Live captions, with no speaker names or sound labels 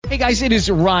Hey guys, it is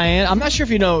Ryan. I'm not sure if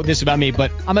you know this about me, but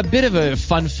I'm a bit of a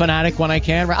fun fanatic when I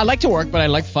can. I like to work, but I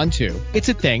like fun too. It's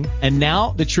a thing. And now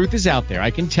the truth is out there.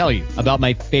 I can tell you about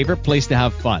my favorite place to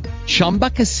have fun. Chumba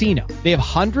Casino. They have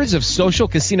hundreds of social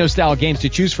casino style games to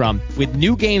choose from with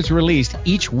new games released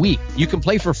each week. You can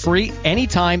play for free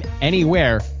anytime,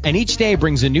 anywhere. And each day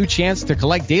brings a new chance to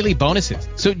collect daily bonuses.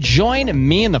 So join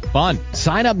me in the fun.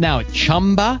 Sign up now at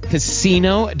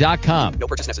ChumbaCasino.com. No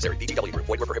purchase necessary. VGW Group.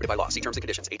 Void where prohibited by law. See terms and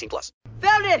conditions. 18+.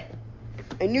 Found it!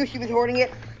 I knew she was hoarding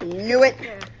it. I knew it.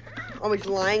 Always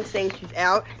lying, saying she's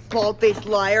out. Bald-faced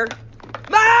liar.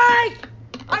 Mike!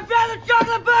 I found the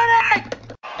chocolate bunny!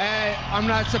 Hey, I'm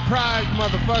not surprised,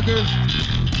 motherfuckers.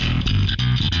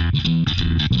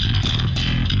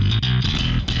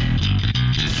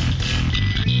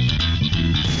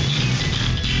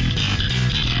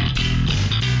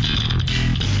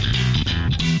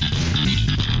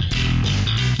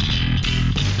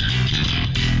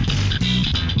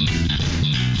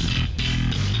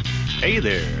 Hey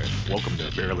there. Welcome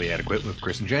to Barely Adequate with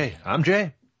Chris and Jay. I'm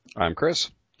Jay. I'm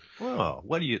Chris. Well,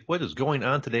 what is going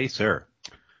on today, sir?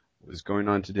 What is going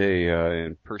on today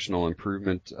in personal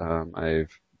improvement? I've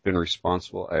been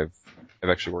responsible. I've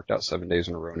actually worked out 7 days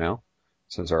in a row now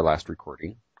since our last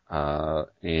recording,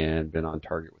 and been on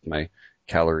target with my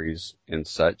calories and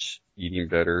such, eating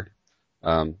better.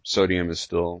 Sodium is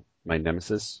still my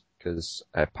nemesis because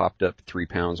I popped up 3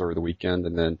 pounds over the weekend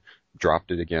and then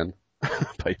dropped it again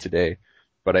by today.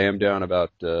 But I am down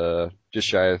about just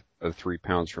shy of 3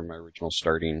 pounds from my original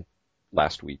starting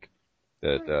last week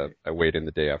that I weighed in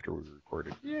the day after we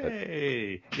recorded.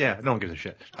 Yay! Yeah, no one gives a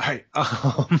shit. All right.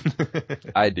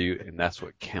 I do, and that's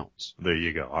what counts. There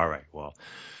you go. All right. Well,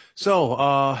 so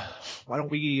why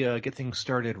don't we get things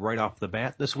started right off the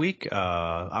bat this week?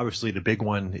 Obviously, the big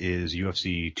one is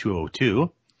UFC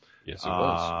 202. Yes, it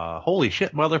was. Holy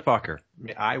shit, motherfucker.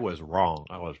 I was wrong.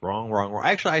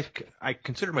 Actually, I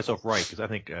considered myself right because I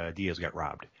think Diaz got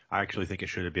robbed. I actually think it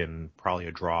should have been probably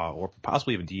a draw or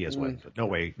possibly even Diaz wins, but no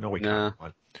way. Nah,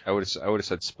 I would have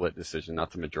said split decision, not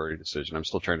the majority decision. I'm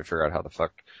still trying to figure out how the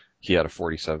fuck he had a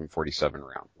 47-47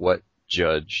 round. What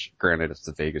judge? Granted, it's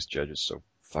the Vegas judges, so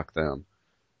fuck them.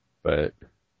 But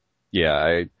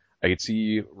yeah, I could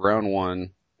see round 1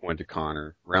 went to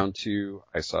Connor. Round 2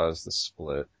 I saw as the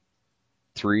split.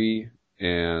 3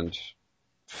 and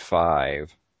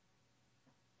 5,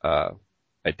 I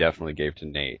definitely gave to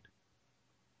Nate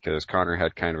because Connor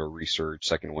had kind of a resurged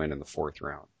second win in the 4th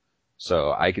round.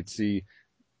 So I could see,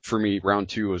 for me, round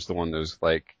 2 was the one that was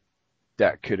like,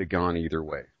 that could have gone either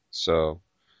way. So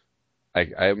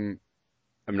I'm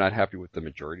not happy with the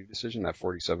majority decision. That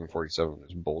 47-47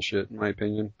 is bullshit in my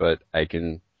opinion, but I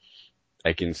can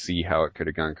see how it could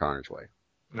have gone Connor's way.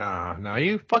 Nah,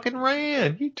 you fucking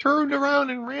ran. You turned around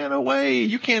and ran away.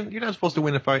 You're not supposed to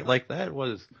win a fight like that. It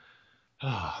was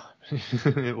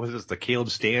this the Caleb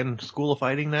Stan school of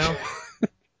fighting now?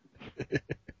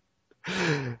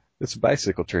 It's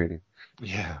bicycle training.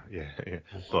 Yeah.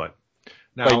 But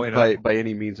now, by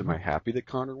any means, am I happy that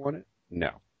Connor won it?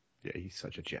 No. Yeah, he's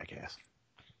such a jackass.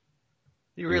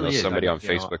 He really is. Somebody on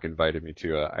Facebook invited me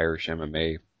to an Irish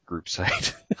MMA group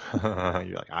site.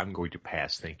 You're like, I'm going to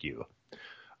pass, thank you.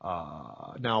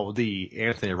 Now, the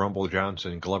Anthony Rumble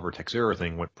Johnson Glover Texera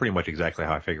thing went pretty much exactly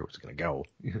how I figured it was going to go.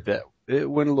 It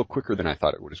went a little quicker than I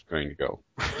thought it was going to go.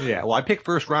 Yeah, well, I picked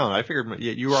first round. I figured,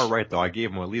 yeah, you are right, though. I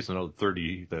gave him at least another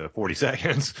 30 to 40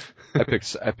 seconds. I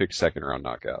picked second round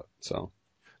knockout, so.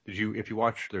 If you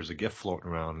watch, there's a GIF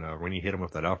floating around when he hit him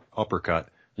with that uppercut.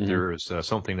 Mm-hmm. There's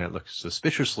something that looks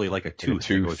suspiciously like a tooth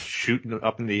that goes shooting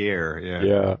up in the air.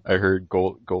 Yeah, I heard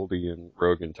Goldie and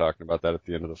Rogan talking about that at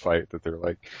the end of the fight, that they're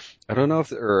like, I don't know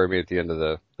if, at the end of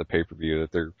the pay-per-view,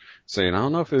 that they're saying, I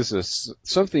don't know if it's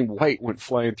something white went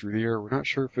flying through the air. We're not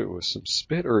sure if it was some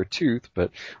spit or a tooth,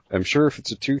 but I'm sure if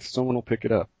it's a tooth, someone will pick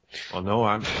it up. Well, no,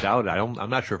 I'm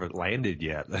not sure if it landed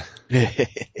yet.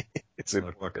 It's a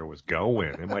motherfucker was going.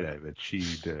 It might have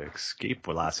achieved escape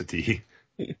velocity.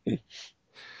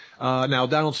 Now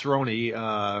Donald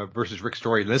Cerrone versus Rick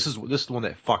Story. This is the one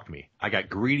that fucked me. I got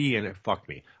greedy and it fucked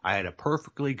me. I had a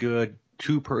perfectly good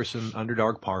 2-person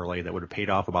underdog parlay that would have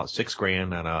paid off about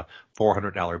 $6,000 on a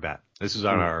 $400 bet. This is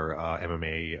on our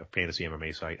MMA fantasy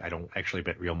MMA site. I don't actually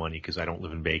bet real money because I don't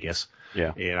live in Vegas.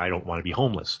 Yeah, and I don't want to be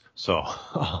homeless. So,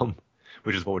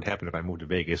 which is what would happen if I moved to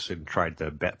Vegas and tried to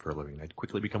bet for a living. I'd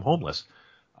quickly become homeless.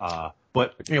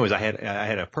 But anyways, I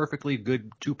had a perfectly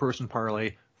good 2-person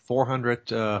parlay.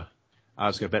 400. I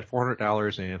was gonna bet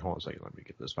 $400, and hold on a second, let me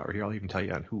get this file here. I'll even tell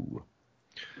you on who.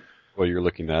 Well, you're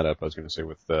looking that up. I was gonna say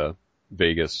with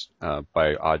Vegas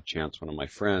by odd chance. One of my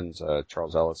friends,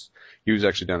 Charles Ellis, he was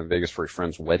actually down in Vegas for a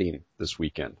friend's wedding this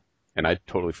weekend. And I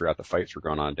totally forgot the fights were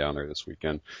going on down there this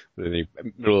weekend. But in the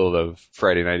middle of the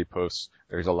Friday night, he posts,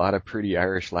 there's a lot of pretty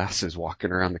Irish lasses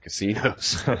walking around the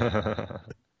casinos.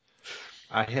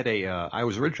 I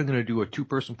was originally going to do a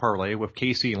 2-person parlay with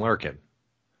Casey and Larkin.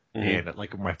 Mm-hmm. And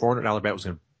like my $400 bet was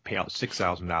going to pay out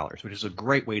 $6,000, which is a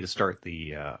great way to start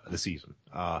the season.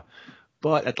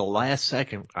 But at the last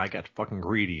second, I got fucking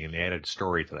greedy and added a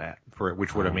story to that,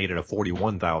 which would have made it a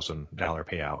 $41,000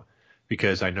 payout.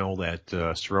 Because I know that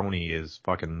Cerrone is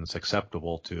fucking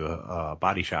susceptible to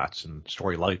body shots, and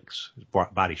Story likes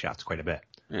body shots quite a bit.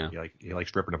 Yeah. He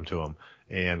likes ripping them to him.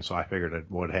 And so I figured that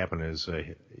what would happen is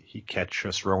he'd catch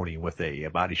Cerrone with a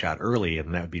body shot early,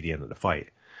 and that would be the end of the fight.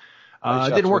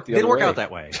 Didn't work out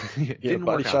that way.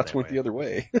 Body shots went the other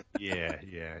way. Yeah.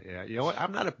 You know what?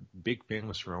 I'm not a big fan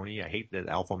of Cerrone. I hate that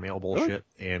alpha male bullshit.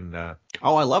 Really? And I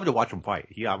love to watch him fight.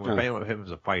 I'm a fan of him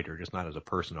as a fighter, just not as a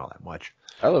person all that much.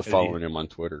 I love following him on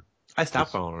Twitter. I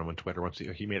stopped following him on Twitter once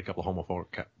he made a couple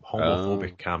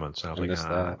homophobic comments, and I was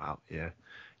I'm out.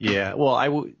 Yeah. Well,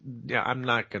 I'm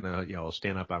not gonna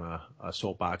stand up on a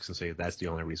soapbox and say that's the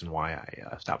only reason why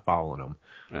I stopped following him.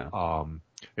 Yeah.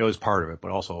 It was part of it, but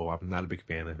also I'm not a big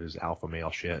fan of his alpha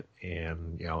male shit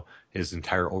and his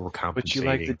entire overcompensating. But you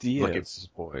like the Diaz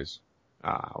boys.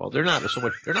 Well, they're not so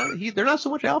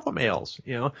much alpha males,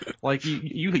 like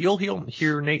you'll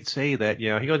hear Nate say that,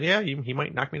 he goes, he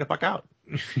might knock me the fuck out.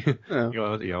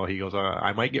 Yeah. He goes,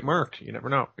 I might get murked. You never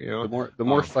know. The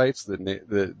more fights that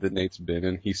Nate's been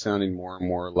in, he's sounding more and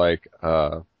more like,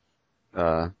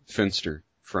 Finster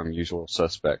from Usual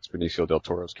Suspects, Benicio del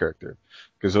Toro's character.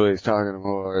 Because what he's talking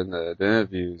about in the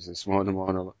interviews, this one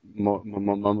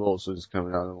mumbles is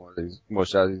coming out of one of these,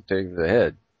 most shots he's taking to the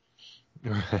head.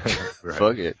 Right.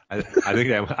 Fuck it. I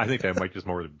think that might just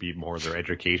be more their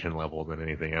education level than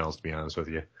anything else, to be honest with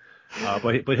you.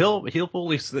 But he'll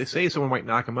fully say someone might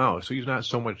knock him out, so he's not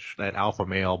so much that alpha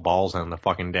male balls on the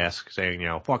fucking desk saying,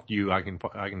 fuck you, I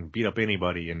can beat up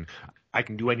anybody and I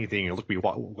can do anything and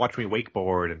watch me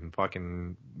wakeboard and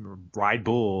fucking ride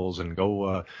bulls and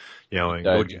go and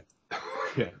go.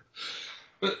 Yeah.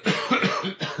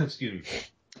 Excuse me,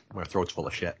 my throat's full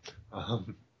of shit.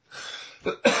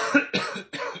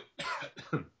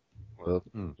 Well,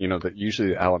 that usually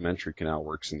the alimentary canal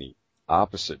works in the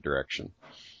opposite direction.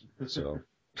 So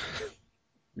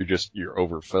you're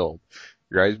overfilled.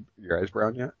 Your eyes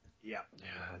brown yet? Yeah,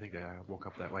 I think I woke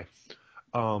up that way.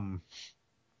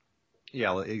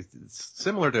 Yeah, it's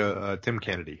similar to Tim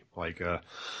Kennedy. Like, God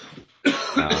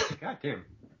damn.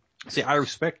 See, I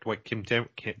respect what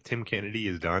Tim Kennedy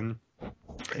has done,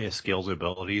 his skills and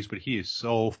abilities, but he is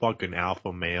so fucking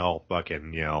alpha male,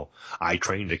 fucking, I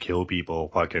train to kill people,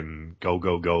 fucking go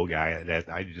guy that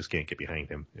I just can't get behind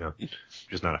him.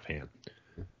 Just not a fan.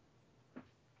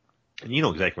 And you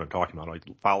know exactly what I'm talking about. I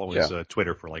follow his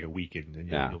Twitter for like a week, and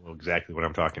you'll know exactly what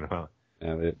I'm talking about.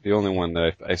 Yeah, the only one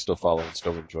that I still follow and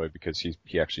still enjoy because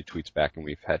he actually tweets back and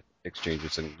we've had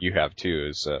exchanges, and you have too,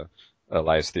 is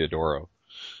Elias Theodoro.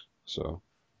 So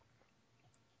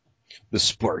the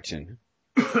Spartan.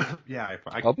 Yeah,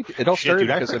 it all started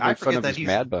because I made fun of his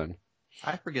Mad Bun.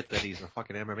 I forget that he's a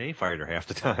fucking MMA fighter half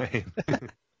the time.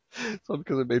 It's all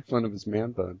because I made fun of his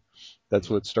man bun. That's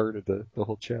what started the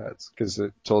whole chat. Because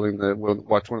it told him that we'll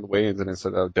watch one of the weigh-ins, and I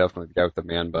said, "Oh, definitely the guy with the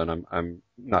man bun. I'm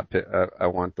not. I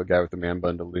want the guy with the man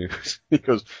bun to lose." He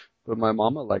goes, "But my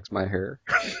mama likes my hair."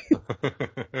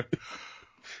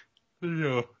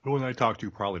 The one I talk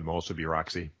to probably most would be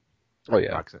Roxy. Oh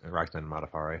yeah, Roxanne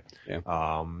Modafari. Yeah.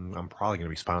 I'm probably going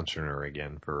to be sponsoring her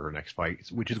again for her next fight,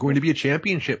 which is going to be a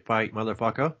championship fight,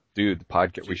 motherfucker. Dude, the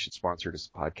podcast. We should sponsor this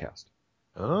podcast.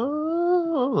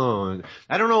 Oh,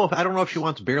 I don't know if she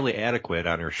wants barely adequate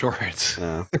on her shorts.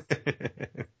 No.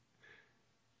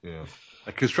 Yeah.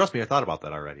 Because trust me, I thought about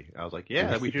that already. I was like,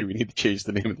 yeah, we should. Do we need to change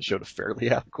the name of the show to Fairly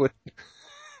Adequate?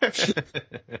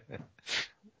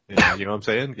 Yeah, you know what I'm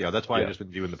saying? Yeah, that's why I've just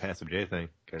been doing the Passive J thing.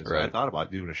 Because right. I thought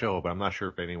about doing a show, but I'm not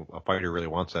sure if a fighter really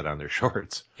wants that on their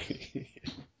shorts.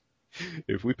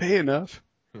 If we pay enough.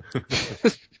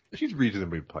 She's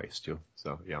reasonably priced too.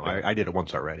 So, I did it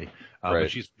once already. Right.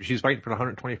 But she's fighting for the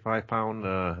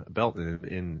 125-pound belt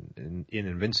in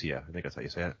Invincia. I think that's how you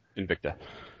say it.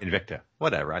 Invicta.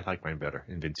 Whatever. I like mine better.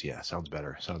 Invincia sounds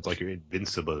better. Sounds like you're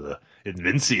invincible.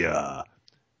 Invincia.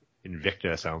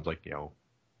 Invicta sounds like,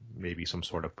 maybe some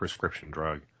sort of prescription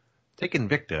drug. Take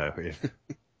Invicta.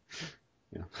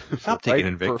 Yeah. Stop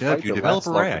taking Invicta if you develop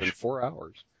a rash. In 4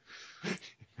 hours.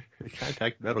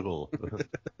 Contact medical.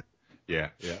 Yeah.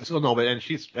 So but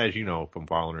she's, as you know from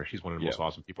following her, she's one of the most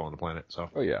awesome people on the planet. So.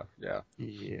 Oh yeah. Yeah.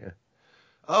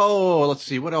 Oh, let's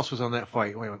see. What else was on that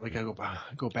fight? Wait, we gotta go back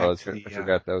Oh, to the. I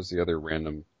forgot that was the other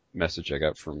random message I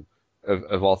got from,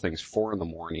 of all things, 4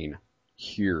 a.m.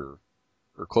 here,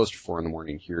 or close to 4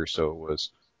 a.m. here. So it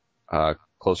was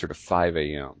closer to 5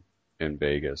 a.m. in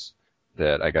Vegas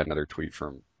that I got another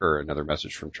another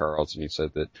message from Charles, and he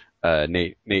said that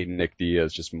Nate and Nick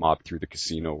Diaz just mobbed through the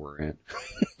casino we're in.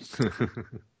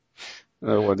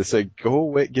 I wanted to say, go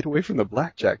away, get away from the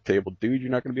blackjack table, dude.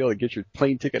 You're not going to be able to get your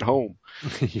plane ticket home.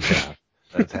 Yeah,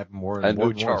 that's happened more I than know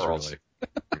once, Charles.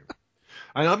 really.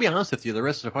 I'll be honest with you. The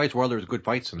rest of the fights, well, there was good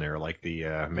fights in there. Like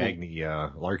the Magny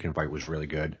Larkin fight was really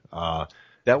good. That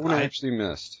one I actually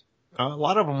missed. A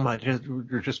lot of them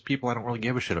are just people I don't really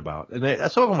give a shit about. And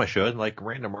some of them I should. Like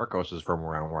Randa Marcos is from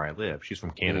around where I live. She's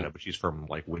from Canada, but she's from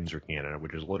like Windsor, Canada,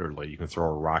 which is literally you can throw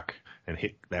a rock and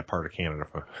hit that part of Canada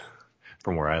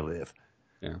from where I live.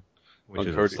 Yeah. Which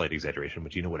is a slight exaggeration,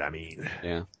 but you know what I mean.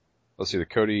 Yeah. Let's see, the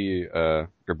Cody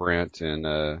Garbrandt and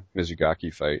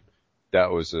Mizugaki fight.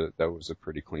 That was a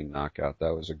pretty clean knockout.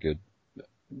 That was a good.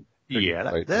 Yeah,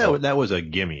 that was a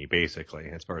gimme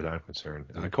basically, as far as I'm concerned.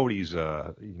 Cody's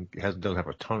doesn't have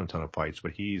a ton of fights,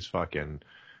 but he's fucking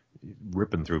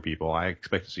ripping through people. I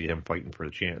expect to see him fighting for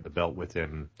the belt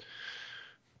within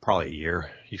probably a year.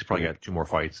 He's probably got 2 more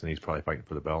fights, and he's probably fighting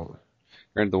for the belt.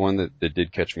 And the one that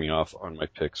did catch me off on my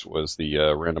picks was the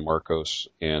Randa Marcos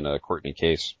and Courtney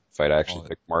Case fight. I actually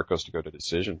picked Marcos to go to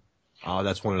decision.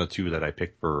 That's one of the 2 that I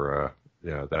picked for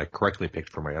that I correctly picked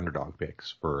for my underdog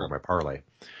picks for my parlay.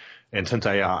 And since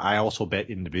I also bet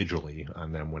individually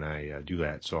on them when I do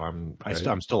that, so I'm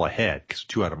still ahead because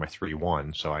 2 out of my 3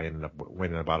 won, so I ended up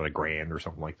winning about $1,000 or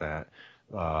something like that.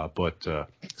 But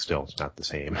still, it's not the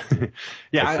same.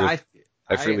 Yeah,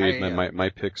 I freely admit my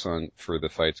picks for the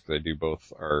fights, because I do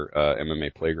both our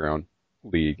MMA Playground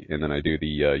League, and then I do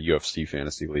the UFC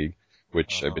Fantasy League,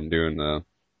 which I've been doing the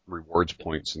rewards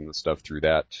points and the stuff through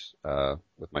that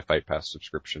with my Fight Pass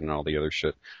subscription and all the other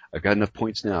shit. I've got enough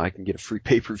points now. I can get a free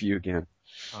pay-per-view again.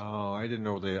 Oh, I didn't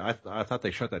know I thought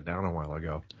they shut that down a while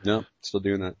ago. No, still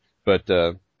doing that. But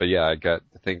yeah,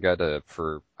 thank God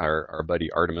for our buddy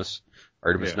Artemis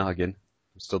Noggin.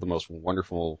 Still the most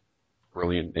wonderful,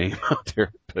 brilliant name out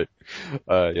there. But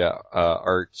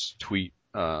Art's tweet,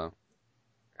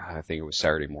 I think it was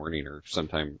Saturday morning or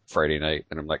sometime Friday night,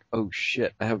 and I'm like, oh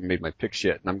shit, I haven't made my picks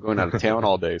yet, and I'm going out of town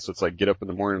all day, so it's like get up in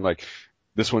the morning like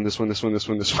this one.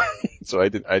 So I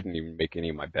didn't even make any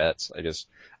of my bets. I just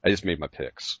made my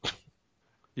picks.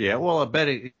 Yeah, well,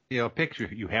 betting, picks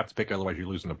you have to pick, otherwise you're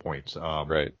losing the points.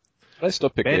 Right. But I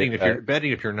still pick betting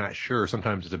if you're not sure.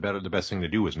 Sometimes the best thing to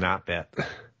do is not bet.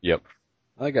 Yep.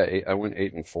 I went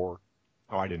 8-4. Oh,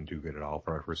 I didn't do good at all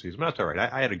for our first season, but that's all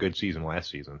right. I had a good season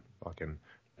last season. Fucking.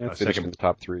 Finished in the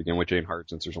top 3 again with Jane Hart,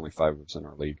 since there's only 5 of us in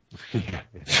our league.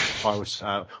 I was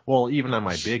even on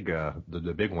my big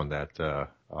the big one that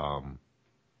I'm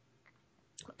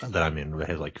in, that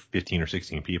has like 15 or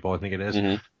 16 people, I think it is.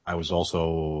 Mm-hmm. I was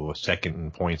also second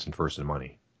in points and first in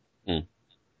money. Mm.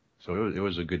 So it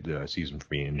was a good season for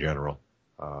me in general.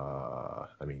 I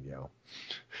mean,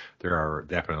 I've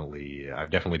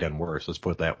definitely done worse. Let's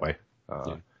put it that way.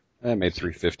 I made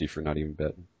 $350 for not even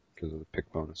betting because of the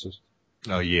pick bonuses.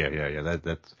 Oh yeah.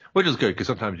 That's which is good, because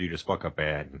sometimes you just fuck up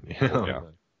bad.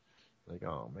 Like,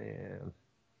 oh man.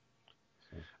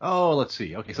 Oh, let's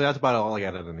see. Okay, so that's about all I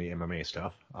got on the MMA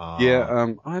stuff.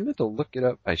 I meant to look it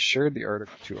up. I shared the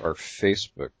article to our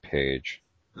Facebook page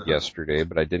yesterday,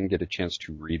 but I didn't get a chance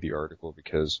to read the article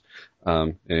because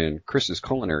in Chris's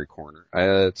Culinary Corner,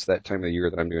 it's that time of the year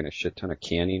that I'm doing a shit ton of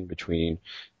canning between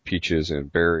peaches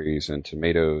and berries and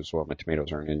tomatoes. Well, my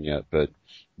tomatoes aren't in yet, but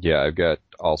yeah, I've got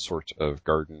all sorts of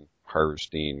garden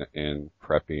harvesting and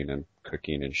prepping and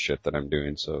cooking and shit that I'm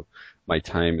doing. So my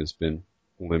time has been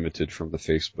limited from the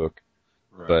Facebook.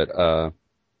 Right. But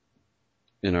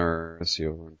in our, let's see,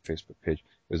 over on the Facebook page,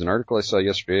 there's an article I saw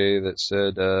yesterday that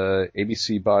said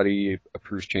ABC body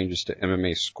approves changes to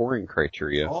MMA scoring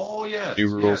criteria. Oh, yes.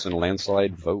 New rules and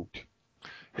landslide vote.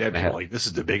 Yeah, people like, this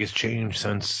is the biggest change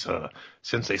since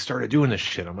they started doing this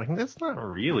shit. I'm like, that's not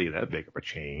really that big of a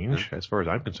change as far as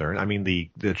I'm concerned. I mean,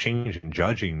 the change in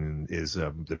judging is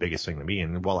the biggest thing to me,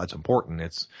 and while that's important,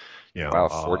 it's wow,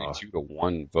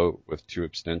 42-1 vote with 2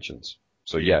 abstentions.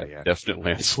 So yeah, definite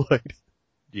landslide.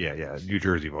 Yeah. New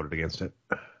Jersey voted against it.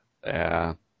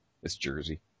 Yeah, it's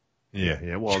Jersey.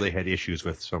 Yeah. Well, they had issues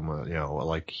with some,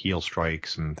 like heel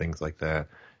strikes and things like that.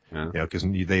 Yeah, because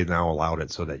they now allowed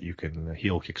it so that you can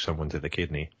heel kick someone to the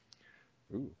kidney.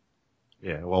 Ooh.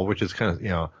 Yeah, well, which is kind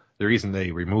of, the reason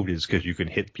they removed it is because you can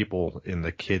hit people in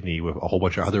the kidney with a whole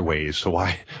bunch of other ways. So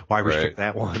why restrict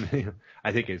that one?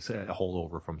 I think it's a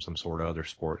holdover from some sort of other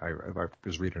sport. I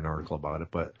was reading an article about it,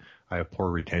 but I have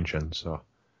poor retention, so.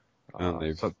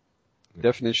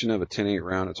 Definition of a 10-8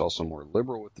 round, it's also more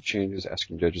liberal with the changes,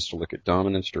 asking judges to look at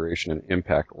dominance, duration, and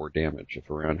impact or damage. If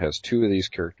a round has two of these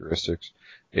characteristics,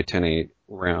 a 10-8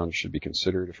 round should be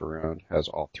considered. If a round has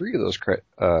all three of those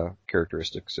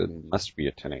characteristics, it must be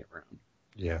a 10-8 round.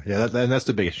 Yeah, and that's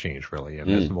the biggest change, really,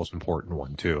 and that's the most important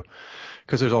one too,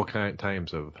 because there's all kinds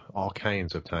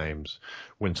of times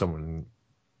when someone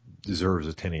deserves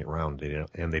a 10-8 round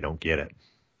and they don't get it.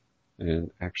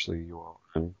 And actually,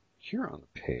 I'm here on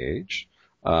the page,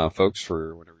 folks.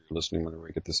 For whenever you're listening, whenever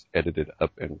we get this edited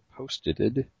up and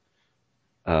posted,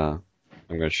 I'm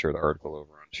going to share the article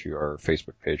over onto our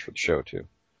Facebook page for the show too.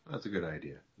 That's a good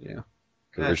idea. Yeah,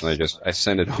 because originally I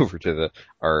sent it over to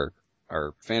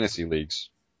our fantasy league's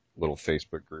little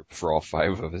Facebook group for all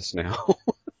 5 of us now.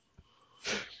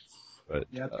 But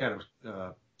yeah,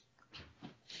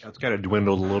 it's kind of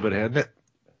dwindled a little bit, hasn't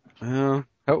it?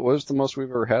 What was the most we've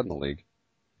ever had in the league?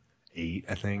 8,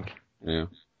 I think. Yeah.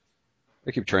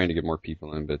 I keep trying to get more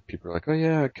people in, but people are like, oh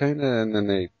yeah, kinda, and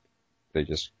then they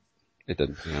just, it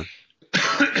doesn't,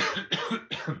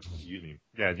 Excuse me.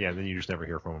 Yeah, then you just never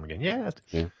hear from them again. Yeah.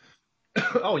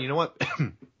 Oh, you know what?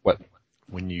 What?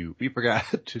 We forgot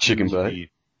to chicken butt.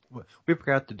 We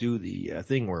forgot to do the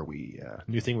thing where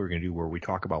new thing we're going to do where we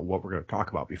talk about what we're going to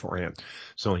talk about beforehand.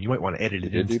 So you might want to edit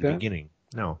it into the beginning.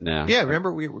 No. Yeah,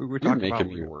 remember we were talking about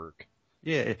making me work.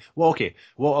 Yeah. Well, okay.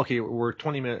 We're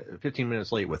 15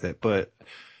 minutes late with it, but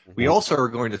we also are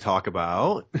going to talk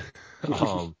about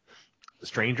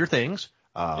Stranger Things.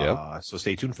 So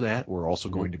stay tuned for that. We're also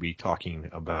going to be talking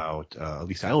about, at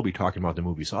least I will be talking about the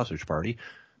movie Sausage Party,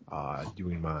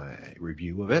 doing my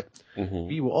review of it.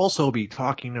 We will also be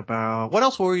talking about, what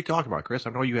else were we talking about, Chris?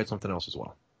 I know you had something else as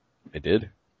well. I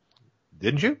did.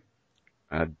 Didn't you?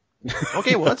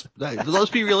 Okay, well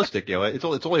let's be realistic. It's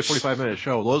only a 45-minute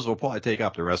show. Those will probably take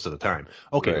up the rest of the time.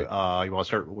 Okay, right. You want to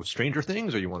start with Stranger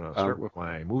Things, or you want to start with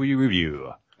my movie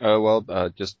review?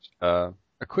 Just a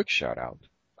quick shout out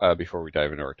before we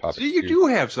dive into our topic. See, you do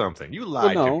have something. You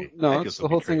lied to me. No, it's the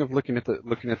whole thing of looking at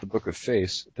the Book of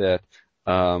Face that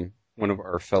one of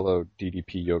our fellow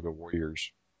DDP yoga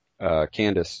warriors,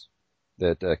 Candace,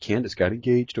 Candace got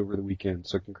engaged over the weekend.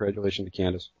 So congratulations to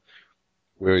Candace.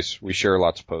 We share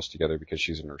lots of posts together because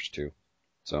she's a nurse too.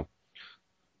 So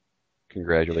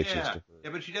congratulations to her.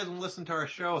 Yeah, but she doesn't listen to our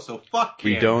show, so fuck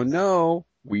Candace. We don't know.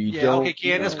 Okay,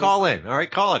 Candace, call in. All right,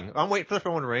 call in. I'm waiting for the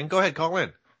phone to ring. Go ahead, call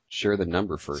in. Share the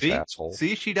number first, asshole.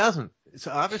 See, she doesn't. It's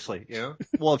obviously,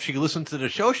 Well, if she listened to the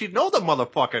show, she'd know the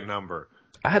motherfucking number.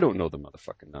 I don't know the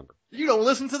motherfucking number. You don't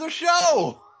listen to the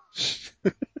show.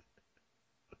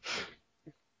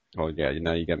 Oh yeah,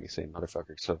 now you got me saying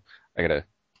motherfucker. So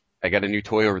I got a new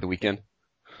toy over the weekend.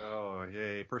 Oh,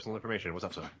 yay. Personal information. What's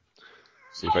up, son?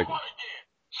 See if I can.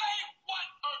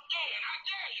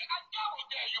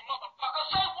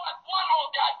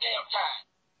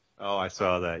 Oh, I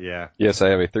saw that, yeah. Yes, I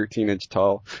have a 13-inch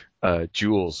tall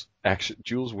Jules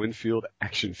Winfield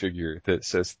action figure that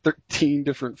says 13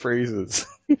 different phrases,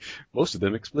 most of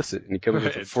them explicit. And he comes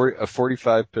with a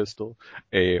 45 pistol,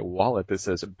 a wallet that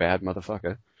says bad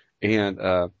motherfucker,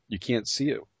 and you can't see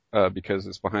it because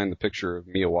it's behind the picture of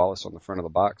Mia Wallace on the front of the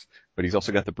box, but he's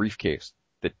also got the briefcase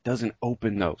that doesn't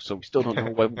open, though, so we still don't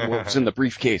know what's in the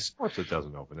briefcase. Of course it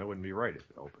doesn't open. That wouldn't be right if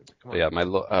it opened. Come on. Yeah,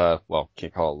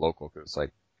 can't call it local because it's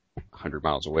like 100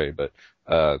 miles away, but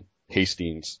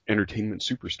Hastings Entertainment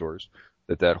Superstores,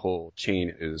 that whole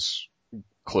chain is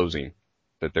closing,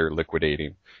 that they're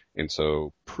liquidating, and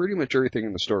so pretty much everything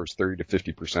in the store is 30 to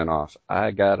 50% off.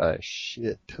 I got a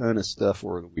shit ton of stuff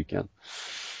over the weekend,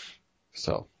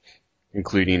 so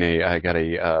including I got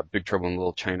a Big Trouble in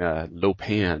Little China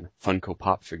Lopan Funko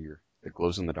Pop figure that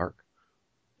glows in the dark.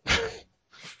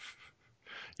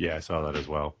 Yeah, I saw that as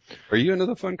well. Are you into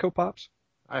the Funko Pops?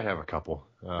 I have a couple.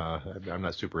 I'm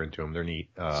not super into them. They're neat.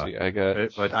 See,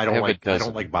 but I don't like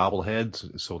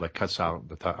bobbleheads, so that cuts out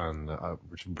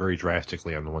very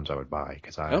drastically on the ones I would buy.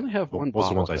 Because I only have one. Most of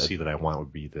the ones I see that I want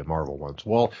would be the Marvel ones.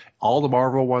 Well, all the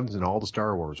Marvel ones and all the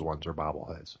Star Wars ones are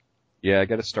bobbleheads. Yeah, I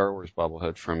got a Star Wars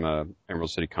bobblehead from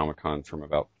Emerald City Comic Con from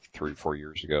about 3 or 4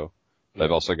 years ago. But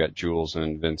I've also got Jules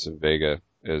and Vincent Vega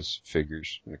as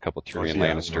figures and a couple of Tyrion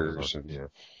Lannisters.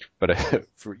 But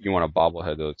you want a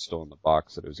bobblehead, though, it's still in the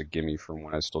box. That it was a gimme from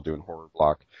when I was still doing horror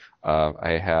block.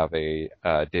 I have a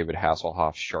David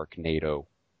Hasselhoff Sharknado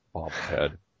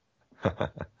bobblehead.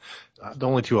 The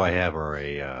only two I have are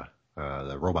a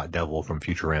the robot devil from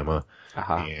Futurama,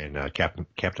 Aha. and Captain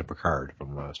Picard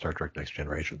from Star Trek Next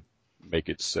Generation. Make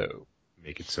it so.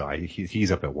 Make it so.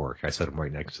 He's up at work. I set him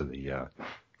right next to the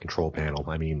control panel.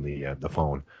 I mean the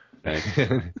phone.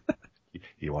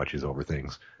 He watches over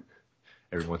things.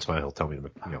 Every once in a while he'll tell me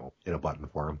to hit a button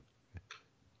for him.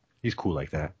 He's cool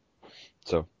like that.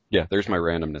 So yeah, there's my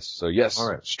randomness. So yes, All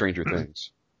right. Stranger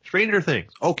Things. Stranger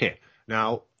Things. Okay.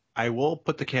 Now I will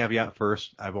put the caveat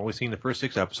first. I've only seen the first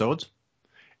 6 episodes,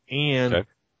 and Okay.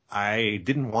 I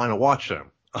didn't want to watch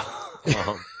them.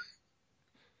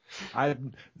 I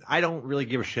don't really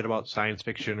give a shit about science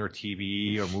fiction or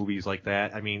TV or movies like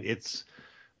that. I mean, it's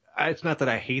not that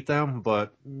I hate them,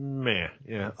 but man,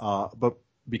 yeah. But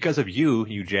because of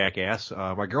you jackass,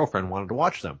 my girlfriend wanted to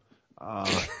watch them.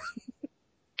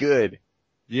 Good.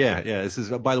 Yeah. This is,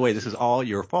 by the way, this is all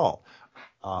your fault.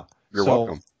 You're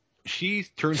welcome. She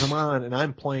turns them on, and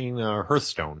I'm playing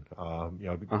Hearthstone.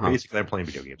 Basically, I'm playing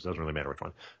video games. It doesn't really matter which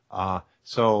one.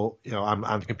 I'm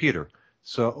on the computer.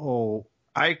 So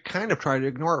I kind of tried to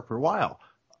ignore it for a while.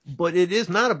 But it is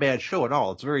not a bad show at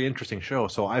all. It's a very interesting show.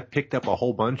 So I picked up a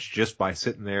whole bunch just by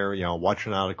sitting there,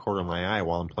 watching out of the corner of my eye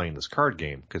while I'm playing this card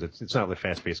game, because it's not a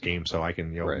fast-paced game, so I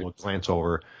can Right. glance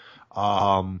over.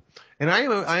 And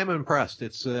I am impressed.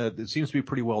 It seems to be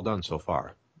pretty well done so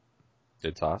far.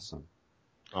 It's awesome.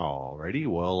 Alrighty.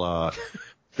 Well,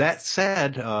 that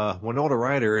said, Winona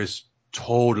Ryder is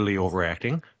totally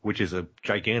overacting, which is a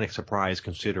gigantic surprise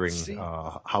considering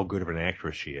how good of an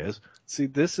actress she is. See,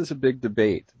 this is a big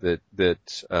debate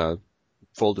that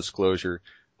full disclosure,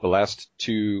 the last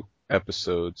 2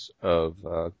 episodes of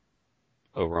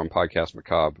over on Podcast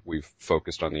Macabre, we've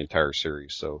focused on the entire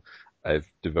series. So I've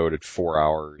devoted 4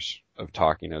 hours of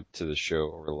talking to the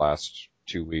show over the last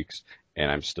 2 weeks, and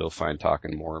I'm still fine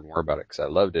talking more and more about it because I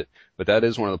loved it. But that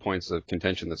is one of the points of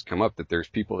contention that's come up, that there's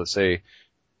people that say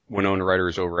Winona Ryder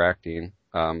is overacting.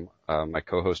 My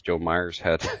co-host Joe Myers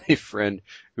had a friend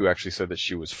who actually said that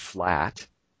she was flat.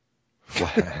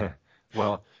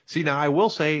 Well, see, now I will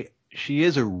say she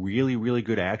is a really, really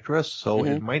good actress, so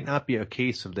it might not be a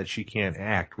case of that she can't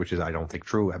act, which is, I don't think,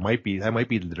 true. That might be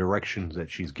the directions that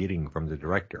she's getting from the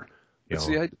director.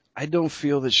 See, I don't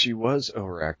feel that she was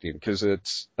overacting, because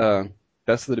it's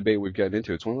that's the debate we've gotten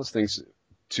into. It's one of those things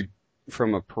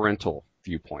from a parental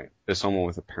viewpoint, as someone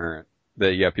with a parent,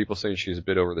 that people saying she's a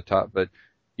bit over the top, but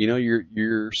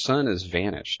your son has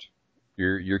vanished,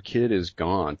 your kid is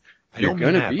gone. You're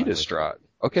going to be distraught.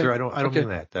 Okay, sir, I don't mean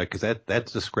that, because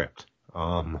that's the script.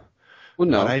 Well,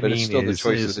 no, but it's still the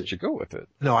choices that you go with it.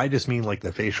 No, I just mean like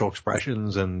the facial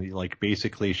expressions, and like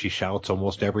basically she shouts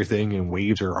almost everything and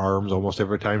waves her arms almost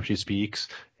every time she speaks,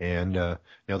 and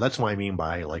that's what I mean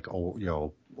by like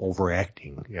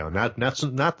overacting. Not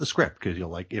the script,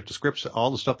 because if the script's all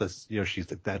the stuff that's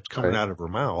that's coming out of her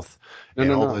mouth,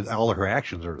 all of her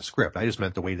actions are the script. I just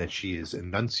meant the way that she is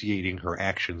enunciating her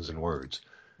actions and words.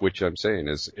 Which I'm saying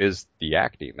is the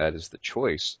acting. That is the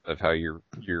choice of how you're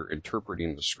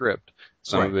interpreting the script.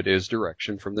 Some of it is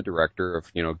direction from the director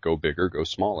of, go bigger, go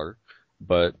smaller.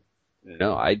 But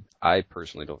no, I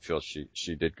personally don't feel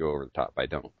she did go over the top. I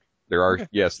don't. There are,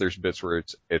 there's bits where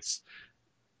it's,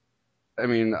 I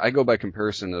mean, I go by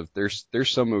comparison of there's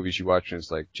some movies you watch and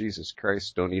it's like, Jesus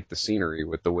Christ, don't eat the scenery,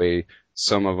 with the way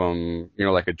some of them,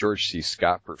 like a George C.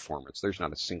 Scott performance. There's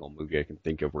not a single movie I can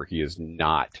think of where he is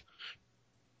not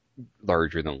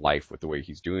larger than life with the way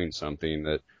he's doing something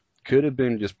that could have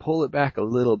been just pull it back a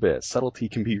little bit. Subtlety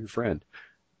can be your friend.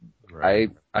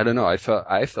 Right. I don't know. I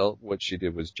felt what she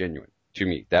did was genuine to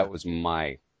me. That was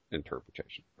my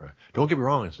interpretation. Right. Don't get me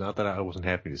wrong. It's not that I wasn't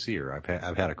happy to see her.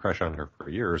 I've had a crush on her for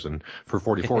years, and for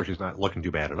 44, she's not looking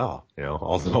too bad at all.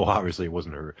 Although obviously it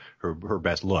wasn't her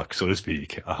best look, so to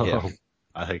speak.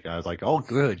 I think I was like, oh,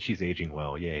 good, she's aging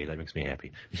well. Yay, that makes me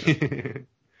happy.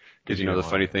 Because the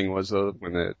funny thing was, though,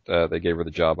 when they gave her the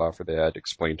job offer, they had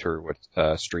explained to her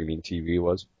what streaming TV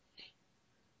was,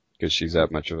 because she's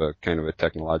that much of a kind of a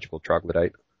technological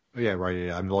troglodyte. Oh, yeah, right.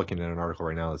 Yeah. I'm looking at an article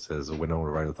right now that says Winona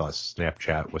Ryder thought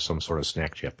Snapchat was some sort of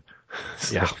snack chip.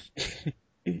 Yeah.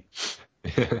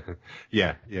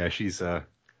 yeah. She's a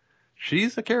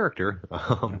character.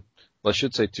 Well, I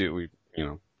should say too,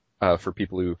 for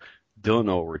people who don't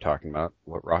know what we're talking about,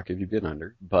 what rock have you been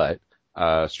under? But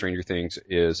Stranger Things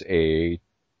is a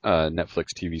Netflix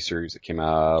TV series that came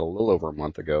out a little over a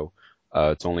month ago.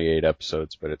 It's only 8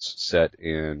 episodes, but it's set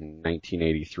in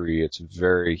 1983. It's a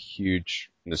very huge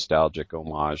nostalgic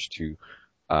homage to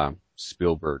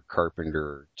Spielberg,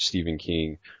 Carpenter, Stephen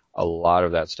King, a lot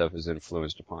of that stuff is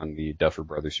influenced upon the Duffer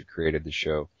Brothers who created the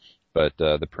show. But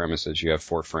the premise is you have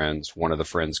 4 friends. One of the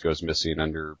friends goes missing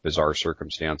under bizarre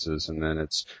circumstances, and then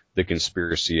it's the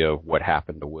conspiracy of what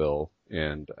happened to Will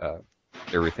and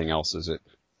everything else as it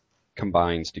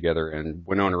combines together. And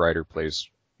Winona Ryder plays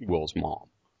Will's mom.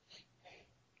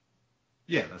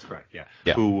 Yeah, that's correct. Yeah.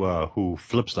 Yeah. Who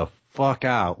flips the fuck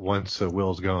out once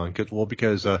Will's gone?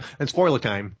 Because and spoiler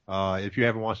time. If you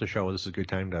haven't watched the show, this is a good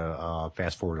time to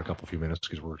fast forward a few minutes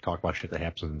because we're talking about shit that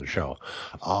happens in the show.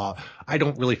 I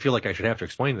don't really feel like I should have to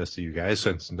explain this to you guys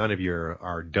since none of you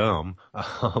are dumb.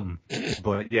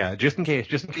 But yeah, just in case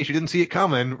you didn't see it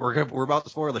coming, we're about to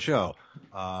spoil the show.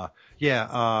 Let me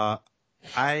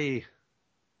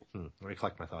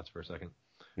collect my thoughts for a second.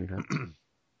 Okay.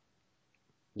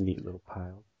 Neat little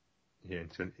pile. Yeah,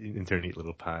 into a neat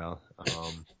little pile.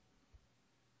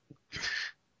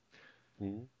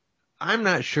 I'm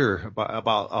not sure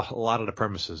about a lot of the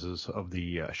premises of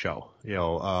the show.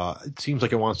 It seems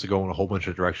like it wants to go in a whole bunch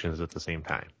of directions at the same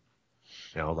time.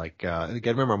 Again,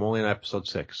 remember I'm only on episode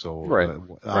 6, so right.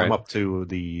 I'm up to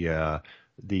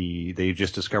they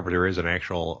just discovered there is an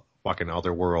actual fucking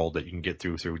other world that you can get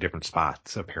through different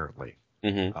spots apparently.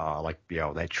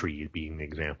 Mm-hmm. That tree being an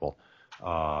example.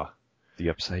 The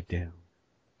Upside Down.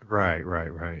 Right.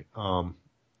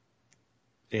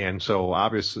 And so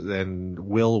obviously then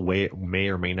Will may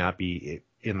or may not be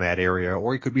in that area,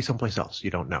 or he could be someplace else.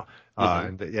 You don't know.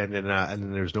 Mm-hmm. And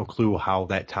then there's no clue how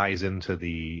that ties into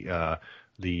the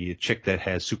chick that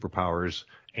has superpowers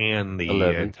and the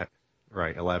 11.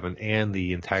 11 and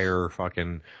the entire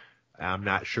fucking. I'm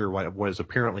not sure what was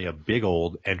apparently a big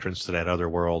old entrance to that other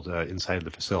world inside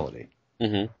the facility.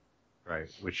 Mm-hmm.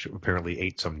 Right, which apparently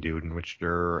ate some dude, and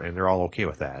they're all okay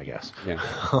with that, I guess. Yeah.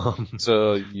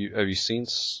 So have you seen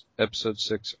episode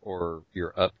 6, or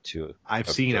you're up to it? I've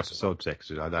seen episode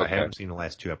 6. I haven't seen the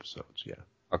last 2 episodes yet.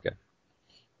 Okay.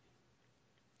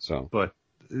 So, but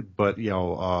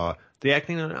the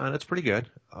acting on it's pretty good.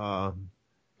 I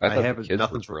thought the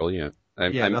kids were brilliant.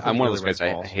 I'm one of those guys.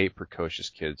 I hate precocious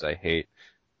kids. I hate,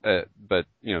 but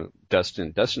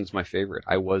Dustin's my favorite.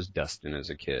 I was Dustin as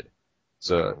a kid.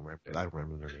 So I don't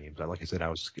remember their names. Like I said, I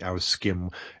was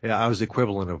the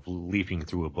equivalent of leafing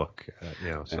through a book.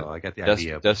 So I got the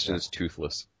idea. Dustin is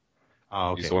toothless.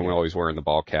 Oh, okay. He's the one always wearing the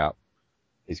ball cap.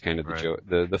 He's kind of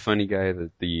the funny guy,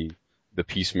 the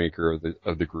peacemaker of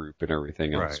the group and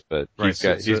everything else. Right. But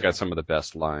he's got some of the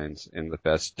best lines and the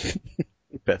best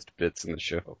best bits in the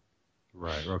show.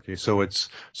 Right. Okay. So it's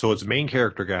main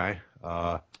character guy,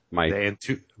 Mike, and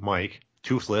Mike,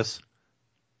 toothless.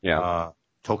 Yeah.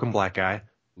 Token black guy,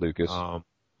 Lucas,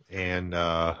 and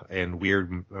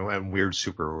weird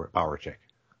super power chick.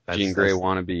 Jean Grey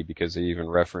wannabe, because they even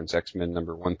reference X-Men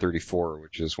number 134,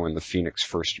 which is when the Phoenix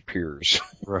first appears.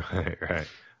 Right.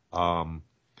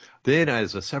 Then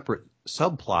as a separate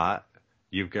subplot,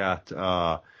 you've got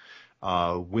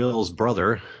Will's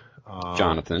brother,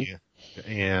 Jonathan,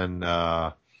 and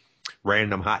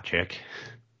random hot chick,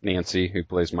 Nancy, who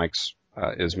plays Mike's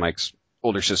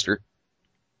older sister.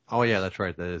 Oh yeah, that's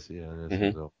right. That is, yeah.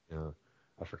 Mm-hmm.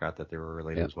 I forgot that they were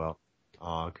related as well.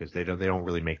 Because they don't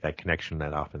really make that connection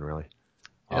that often, really.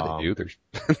 Yeah, they do. There's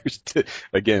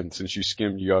again, since you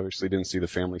skimmed, you obviously didn't see the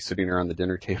family sitting around the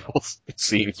dinner tables,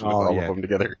 scenes with all of them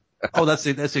together. That's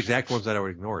the exact ones that I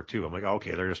would ignore too. I'm like,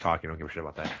 okay, they're just talking. I don't give a shit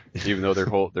about that. Even though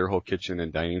their whole kitchen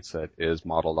and dining set is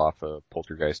modeled off of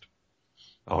Poltergeist.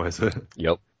 Oh, is it?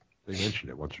 Yep. They mentioned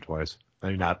it once or twice. I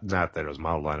mean, not that it was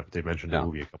modeled on it, but they mentioned the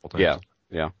movie a couple times.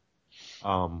 Yeah.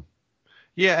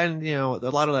 Yeah, and a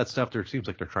lot of that stuff there seems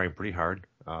like they're trying pretty hard.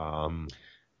 Gotta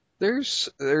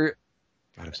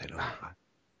say no.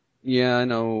 Yeah, I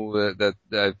know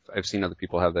that I've seen other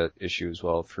people have that issue as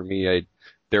well. For me,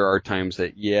 there are times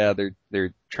that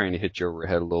they're trying to hit you over the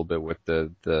head a little bit with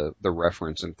the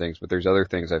reference and things, but there's other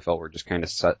things I felt were just kind of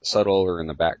subtle or in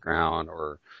the background,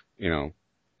 or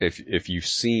if you've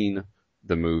seen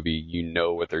the movie, you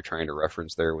know what they're trying to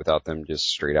reference there without them just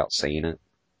straight out saying it.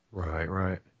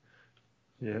 Right.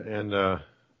 Yeah, and I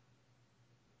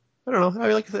don't know. I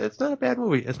mean, like I said, it's not a bad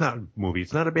movie. It's not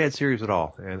a bad series at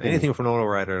all. And anything from Winona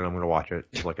Ryder, I'm going to watch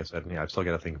it. Like I said, I've still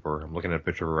got to think of her. I'm looking at a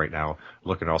picture of her right now,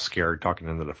 looking all scared, talking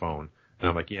into the phone. And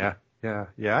I'm like, yeah,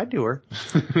 I do her.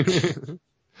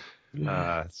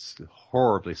 It's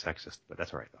horribly sexist, but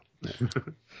that's all right, though.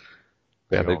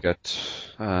 Yeah, they've got,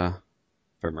 if I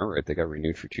remember right, they got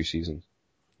renewed for 2 seasons.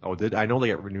 Oh, I know they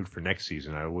got renewed for next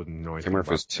season. I wouldn't know anything about if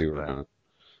it was 2 or not.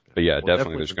 But yeah,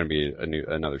 definitely there's going to be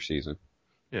another season.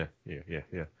 Yeah.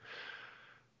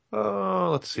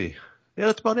 Let's see. Yeah,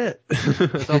 that's about it.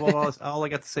 That's all I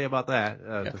got to say about that,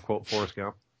 to quote Forrest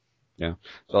Gump. Yeah.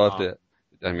 So I'll have to,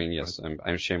 I mean, yes,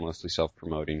 I'm shamelessly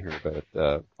self-promoting here,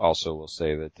 but also will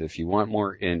say that if you want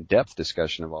more in-depth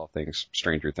discussion of all things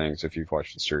Stranger Things, if you've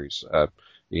watched the series,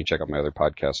 you can check out my other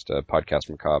podcast, Podcast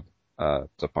Macabre.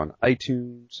 It's up on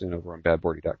iTunes and over on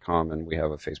badboardy.com, and we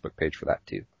have a Facebook page for that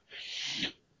too.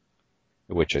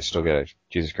 Which I still got.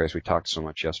 Jesus Christ, we talked so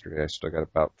much yesterday. I still got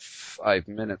about 5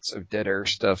 minutes of dead air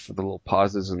stuff with the little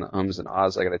pauses and the ums and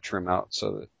ahs I got to trim out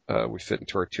so that we fit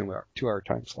into our 2-hour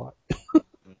time slot.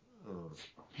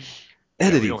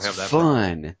 Editing's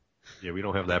fun. Yeah, we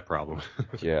don't have that problem.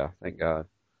 Yeah, thank God.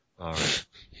 All right.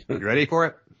 You ready for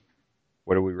it?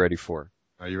 What are we ready for?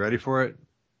 Are you ready for it?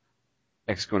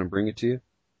 X going to bring it to you?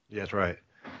 Yeah, that's right.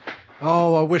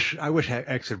 Oh, I wish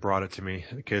X had brought it to me,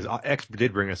 because X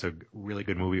did bring us a really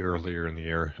good movie earlier in the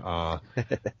year.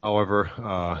 However,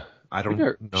 I don't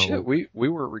know. Shit, we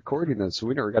were recording this, so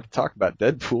we never got to talk about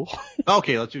Deadpool.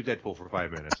 Okay, let's do Deadpool for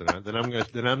 5 minutes, and then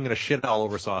I'm gonna shit all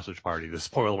over Sausage Party to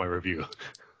spoil my review.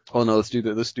 Oh no, let's do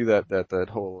that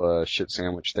whole shit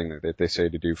sandwich thing that they say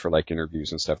to do for like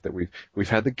interviews and stuff. That we've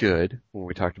had the good when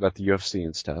we talked about the UFC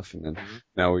and stuff, and then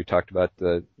now we talked about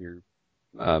your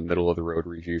middle of the road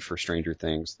review for Stranger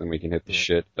Things. Then we can hit the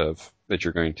shit of that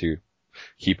you're going to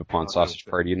heap upon Sausage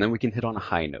Party, and then we can hit on a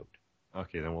high note.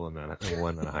 Okay, then we'll end on a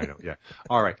high note. Yeah.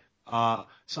 All right.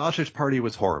 Sausage Party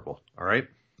was horrible. All right.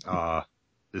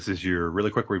 This is your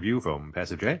really quick review from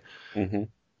Passage A.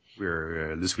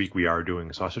 Mm-hmm. This week we are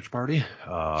doing Sausage Party.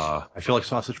 I feel like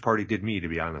Sausage Party did me, to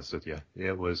be honest with you.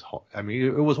 It was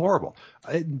horrible.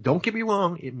 Don't get me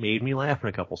wrong. It made me laugh in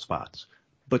a couple spots,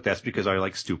 but that's because I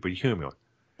like stupid humor.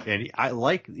 And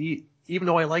even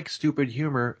though I like stupid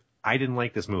humor, I didn't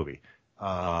like this movie.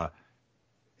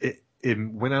 It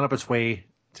went out of its way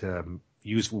to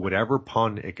use whatever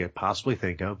pun it could possibly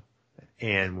think of.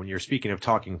 And when you're speaking of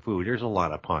talking food, there's a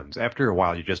lot of puns. After a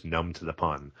while, you're just numb to the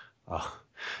pun.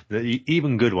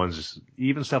 Even good ones,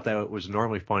 even stuff that was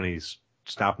normally funny,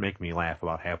 stopped making me laugh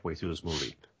about halfway through this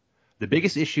movie. The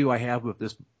biggest issue I have with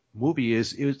this movie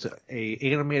is it's a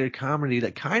animated comedy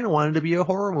that kind of wanted to be a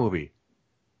horror movie.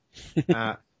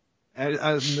 No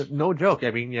joke.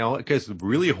 I mean, because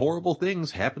really horrible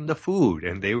things happen to food,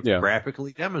 and they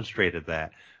graphically demonstrated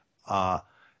that.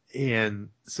 And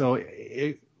so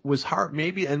it was hard,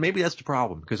 maybe that's the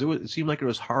problem, because it seemed like it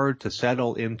was hard to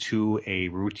settle into a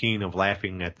routine of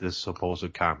laughing at this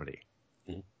supposed comedy.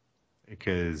 Mm-hmm.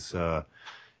 Because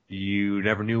you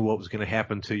never knew what was going to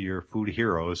happen to your food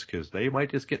heroes, because they might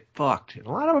just get fucked. And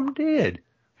a lot of them did.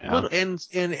 Yeah. And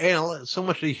so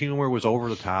much of the humor was over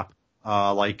the top.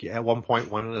 Like at one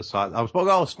point, one of the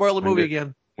spoil the movie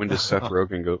again. When does Seth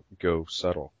Rogen go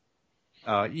subtle?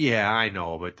 Yeah, I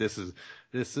know, but this is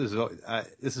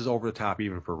over the top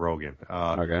even for Rogen.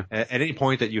 Okay. At any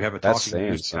point that you have a talking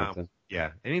used condom,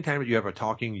 anytime that you have a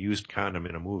talking used condom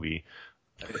in a movie,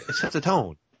 it sets a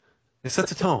tone. It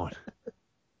sets a tone.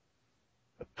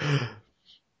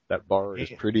 That bar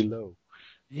is pretty low.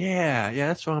 Yeah,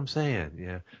 that's what I'm saying.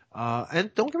 Yeah.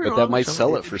 And don't get me wrong. But that might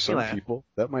sell it for some people.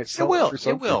 That might sell it for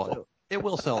some people. It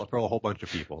will sell it for a whole bunch of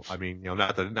people. I mean,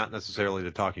 not necessarily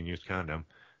the talking used condom.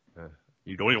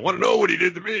 You don't even want to know what he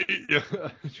did to me.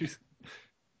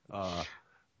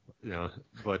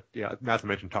 But yeah, not to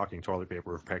mention talking toilet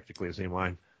paper is practically the same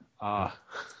line. But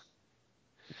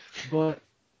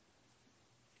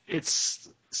it's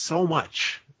so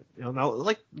much. Now,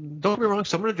 like, don't get me wrong,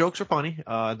 some of the jokes are funny.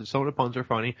 Some of the puns are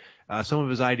funny. Some of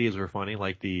his ideas were funny,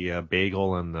 like the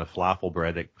bagel and the falafel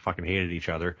bread that fucking hated each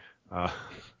other.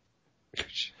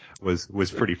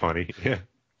 Was pretty funny. Yeah.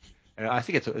 I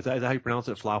think is that how you pronounce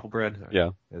it? Falafel bread?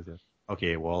 Yeah.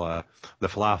 Okay. Well, the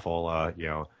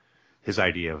falafel, his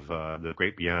idea of the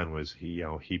Great Beyond was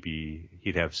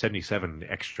he'd have 77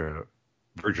 extra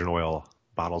virgin oil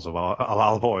bottles of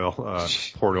olive oil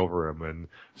poured over him, and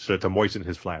so to moisten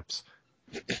his flaps.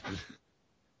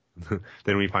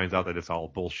 Then he finds out that it's all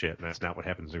bullshit, and that's not what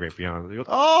happens in the Great Beyond. He goes,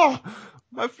 "Oh,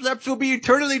 my flaps will be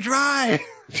eternally dry."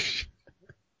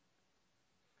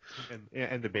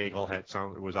 And the bagel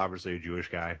was obviously a Jewish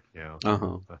guy,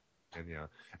 Uh-huh.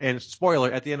 And spoiler,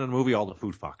 at the end of the movie, all the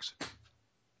food fucks.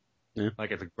 Yeah.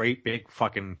 Like it's a great big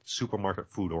fucking supermarket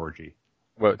food orgy.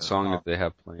 What song did they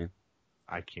have playing?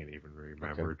 I can't even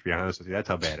remember, to be honest with you. That's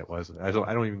how bad it was. I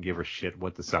don't even give a shit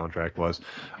what the soundtrack was.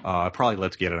 Probably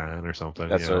Let's Get It On or something.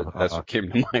 That's what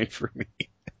came to mind for me.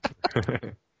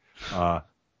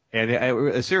 And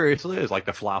it seriously is like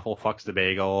the falafel fucks the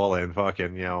bagel, and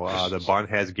fucking the bun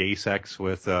has gay sex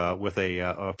with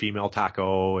a female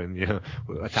taco, and a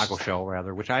taco shell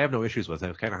rather, which I have no issues with. It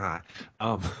was kind of hot.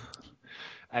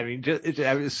 I mean,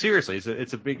 seriously,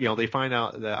 it's a big, they find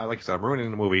out that, like I said, I'm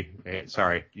ruining the movie.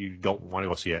 Sorry, you don't want to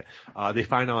go see it. They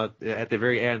find out at the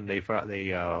very end, they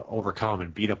overcome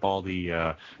and beat up all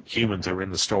the humans that were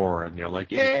in the store, and they're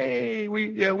like, yay,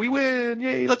 we win,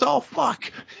 yay, let's all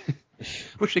fuck.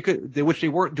 Which they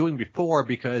weren't doing before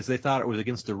because they thought it was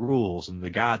against the rules, and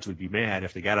the gods would be mad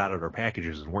if they got out of their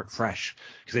packages and weren't fresh,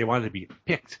 because they wanted to be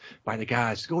picked by the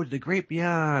gods to go to the great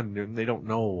beyond, and they don't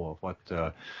know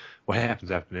what happens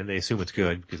after then. They assume it's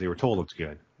good because they were told it's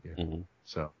good. Yeah. Mm-hmm.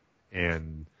 So,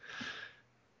 and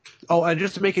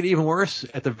just to make it even worse,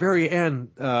 at the very end,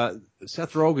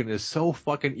 Seth Rogen is so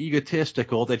fucking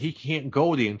egotistical that he can't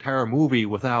go the entire movie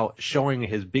without showing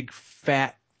his big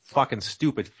fat fucking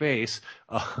stupid face.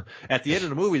 At the end of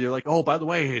the movie, they're like, oh, by the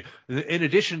way, in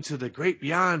addition to the great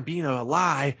beyond being a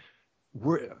lie,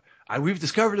 we've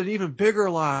discovered an even bigger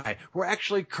lie. We're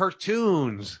actually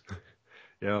cartoons.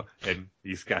 And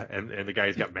he's got, and the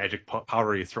guy's got magic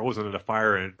powder. He throws it in the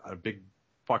fire, and a big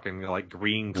fucking like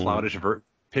green cloudish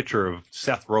picture of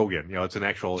Seth Rogen. It's an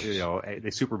actual,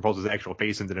 they superimpose his actual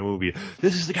face into the movie.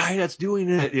 This is the guy that's doing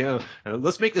it. And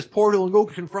let's make this portal and go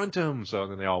confront him. So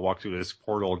then they all walk through this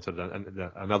portal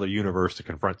into another universe to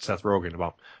confront Seth Rogen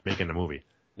about making the movie.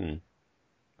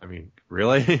 I mean,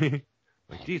 really?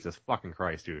 Like, Jesus fucking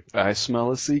Christ, dude. I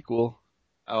smell a sequel.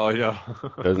 Oh, yeah.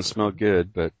 Doesn't smell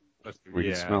good, but we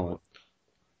can smell it.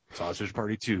 Sausage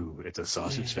Party 2. It's a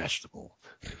sausage festival.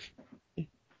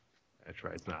 That's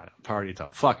right. It's not a party. It's a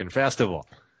fucking festival.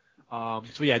 So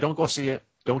yeah, don't go see it.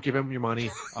 Don't give him your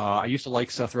money. I used to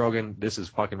like Seth Rogen. This is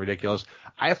fucking ridiculous.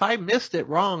 If I missed it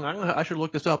wrong, I should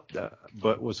look this up.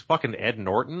 But was fucking Ed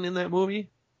Norton in that movie?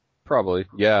 Probably.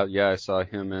 Yeah. I saw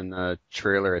him in a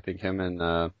trailer. I think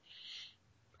I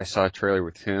saw a trailer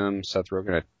with him, Seth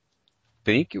Rogen. I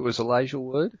think it was Elijah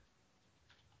Wood.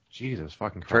 Jesus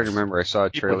fucking Christ. I'm trying to remember. I saw a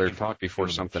trailer before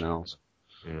something else.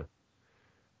 Yeah.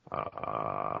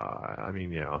 I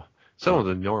mean, some of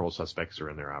the normal suspects are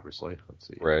in there, obviously. Let's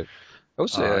see. Right. I would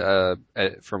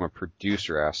say, from a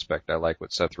producer aspect, I like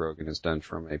what Seth Rogen has done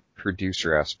from a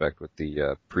producer aspect with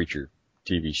the Preacher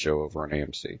TV show over on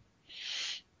AMC.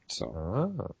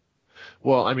 So.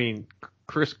 Well, I mean,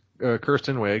 Kirsten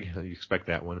Wiig, you expect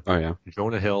that one. Oh yeah.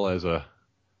 Jonah Hill as a.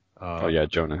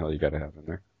 Jonah Hill, you got to have in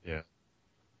there. Yeah.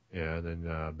 Yeah. And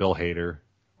then Bill Hader,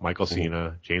 Michael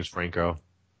Cena, James Franco.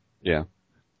 Yeah.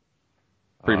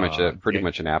 Pretty much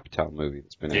an Apatow movie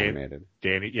that's been animated.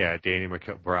 Danny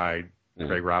McBride,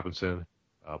 Craig Robinson,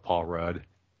 Paul Rudd.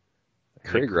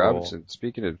 Craig Robinson.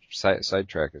 Speaking of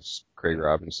sidetrack, it's Craig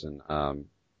Robinson.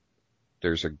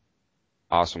 There's a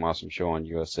awesome show on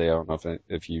USA. I don't know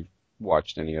if you've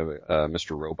watched any of it,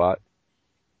 Mr. Robot.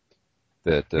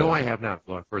 No, I have not.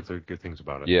 Well, I've heard the good things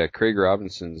about it. Yeah, Craig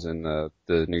Robinson's in the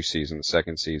new season, the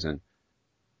second season.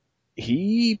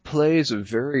 He plays a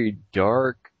very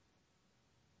dark,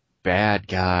 bad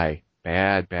guy,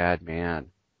 bad man,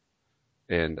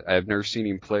 and I've never seen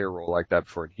him play a role like that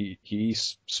before.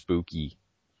 He's spooky.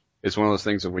 It's one of those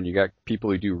things that when you got people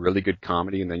who do really good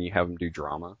comedy and then you have them do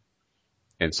drama,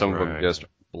 and some of them just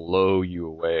blow you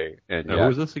away. And who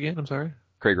is this again? I'm sorry.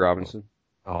 Craig Robinson.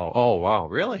 Oh wow,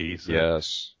 really?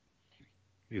 Yes.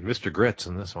 He's Mr. Grits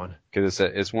in this one. Because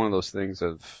it's one of those things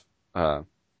of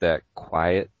that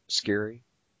quiet scary.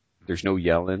 There's no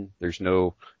yelling. There's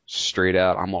no straight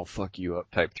out, I'm gonna fuck you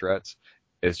up type threats.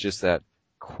 It's just that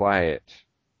quiet,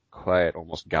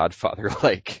 almost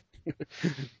Godfather-like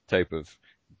type of,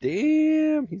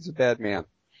 damn, he's a bad man.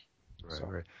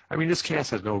 Right. I mean, this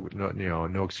cast has no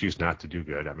excuse not to do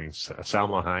good. I mean,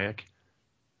 Salma Hayek.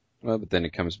 Well, but then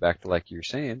it comes back to, like you're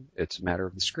saying, it's a matter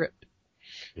of the script.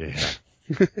 Yeah.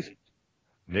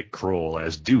 Nick Kroll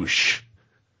as douche,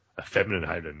 a feminine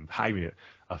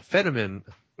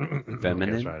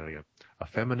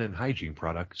hygiene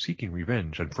product seeking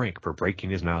revenge on Frank for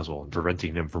breaking his nozzle and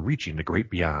preventing him from reaching the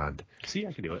great beyond. See,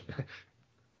 I can do it.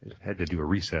 I had to do a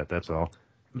reset, that's all.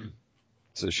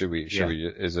 So should we,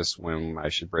 is this when I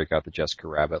should break out the Jessica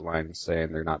Rabbit line and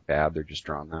saying they're not bad, they're just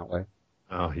drawn that way?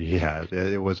 Oh yeah,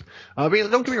 it was. I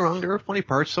mean, don't get me wrong. There were funny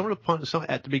parts. Some of the puns,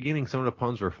 at the beginning, some of the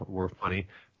puns were funny.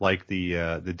 Like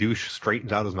the douche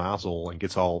straightens out his nozzle and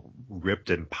gets all ripped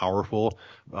and powerful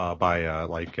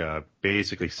by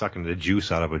basically sucking the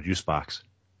juice out of a juice box.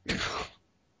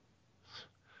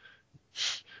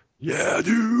 Yeah,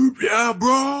 dude. Yeah,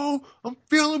 bro. I'm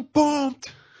feeling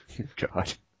pumped.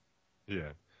 God.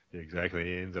 Yeah, exactly.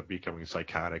 He ends up becoming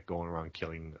psychotic, going around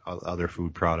killing other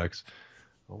food products.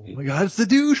 Oh my God, it's the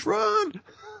douche, run!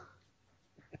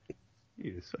 He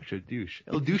is such a douche.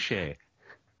 El douche.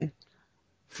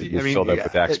 See, You filled up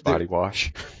with Axe body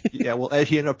wash. Yeah, well,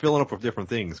 he ended up filling up with different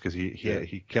things because he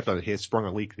had sprung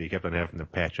a leak that he kept on having to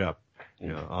patch up. You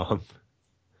know,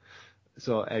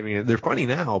 so I mean, they're funny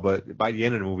now, but by the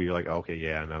end of the movie, you're like, okay,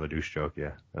 yeah, another douche joke.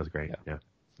 Yeah, that was great. Yeah.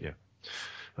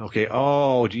 Okay.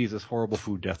 Oh, Jesus, horrible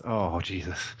food death. Oh,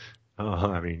 Jesus.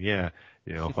 Oh, I mean, yeah,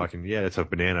 you know, fucking, yeah, it's a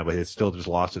banana, but it still just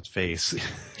lost its face.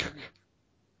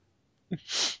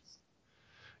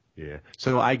 Yeah.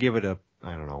 So I give it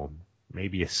I don't know,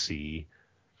 maybe a C.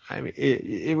 I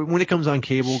mean, when it comes on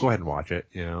cable, go ahead and watch it.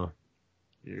 You know,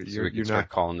 You're not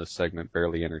calling this segment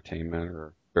barely entertainment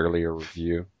or barely a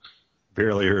review.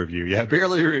 Barely a review. Yeah,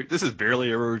 this is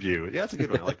barely a review. Yeah, that's a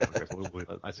good one. I like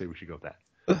that. I say we should go with that.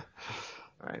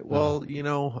 All right. Well, you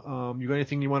know, you got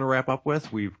anything you want to wrap up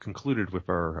with? We've concluded with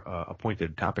our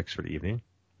appointed topics for the evening.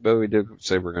 But we did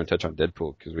say we're going to touch on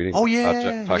Deadpool because we didn't. Oh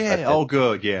talk about Oh,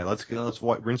 good. Yeah, let's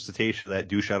rinse the taste of that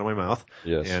douche out of my mouth.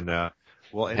 Yes. And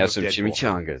we'll end have with some Deadpool.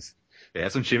 chimichangas. Yeah,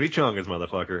 some chimichangas,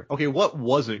 motherfucker. Okay, what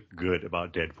wasn't good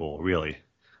about Deadpool? Really?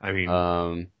 I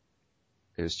mean,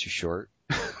 it was too short.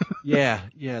 yeah,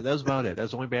 that was about it.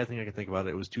 That's the only bad thing I can think about.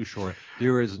 It was too short.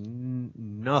 There is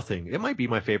nothing. It might be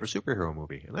my favorite superhero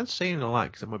movie, and that's saying a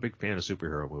lot because I'm a big fan of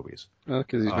superhero movies. Well,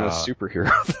 because he's not a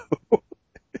superhero.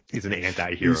 He's an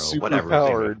anti-hero. He's super whatever.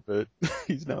 powered, but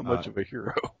he's not much of a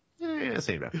hero. Yeah,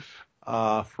 same time.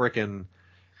 Frickin'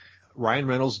 Ryan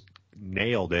Reynolds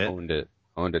nailed it. Owned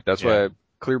it. That's why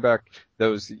clear back.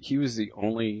 He was the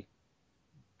only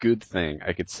good thing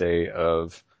I could say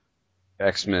of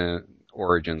X-Men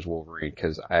Origins Wolverine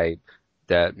because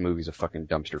that movie's a fucking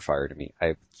dumpster fire to me.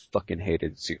 I fucking hate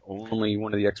it. It's the only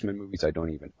one of the X-Men movies I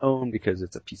don't even own because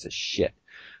it's a piece of shit.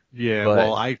 Yeah,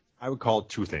 well, I would call it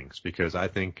two things because I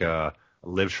think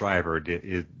Liv Schreiber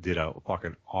did a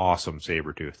fucking awesome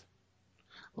Sabretooth.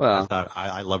 Well,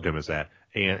 I loved him as that.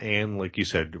 And like you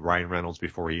said, Ryan Reynolds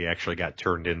before he actually got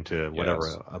turned into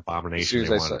whatever abomination they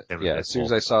wanted. As soon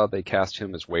as I saw they cast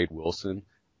him as Wade Wilson,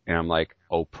 and I'm like,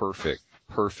 oh, perfect.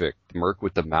 Merc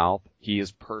with the mouth, he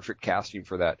is perfect casting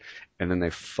for that. And then they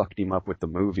fucked him up with the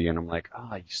movie, and I'm like,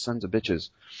 you sons of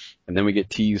bitches. And then we get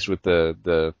teased with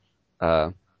the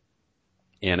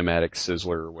animatic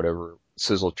sizzler or whatever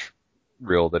sizzle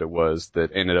reel that it was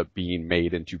that ended up being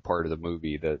made into part of the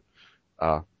movie. That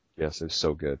yes, it was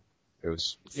so good. It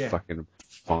was fucking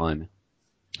fun.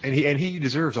 And he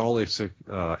deserves all the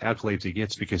accolades he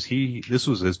gets because this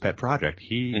was his pet project.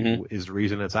 He is the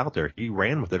reason it's out there. He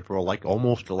ran with it for like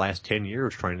almost the last 10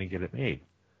 years trying to get it made.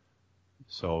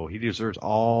 So he deserves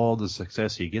all the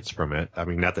success he gets from it. I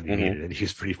mean, not that he needed it.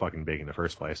 He's pretty fucking big in the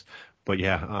first place. But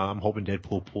yeah, I'm hoping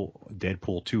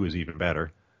Deadpool 2 is even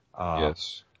better.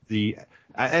 Yes.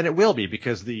 And it will be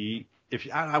because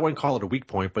I wouldn't call it a weak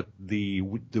point, but the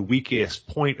weakest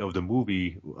point of the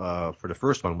movie for the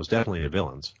first one was definitely the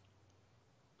villains.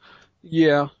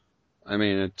 Yeah, I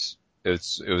mean it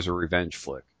was a revenge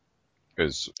flick,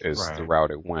 is Right. the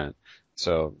route it went.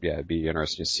 So yeah, it'd be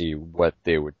interesting to see what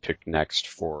they would pick next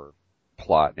for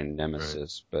plot and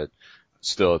nemesis. Right. But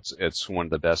still, it's one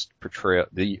of the best portrayal.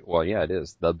 It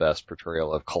is the best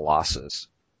portrayal of Colossus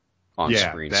on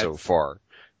screen so far.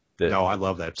 No, I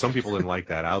love that. Some people didn't like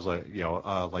that. I was like,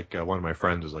 one of my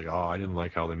friends was like, oh, I didn't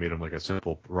like how they made him like a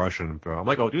simple Russian. I'm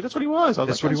like, oh, dude, that's what he was.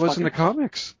 That's what he was in the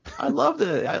comics. I loved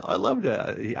it. I loved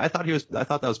it. I thought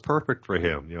that was perfect for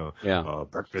him. You know, yeah.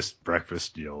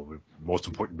 Breakfast. You know, most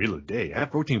important meal of the day. Have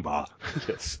a protein bar.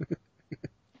 Yes.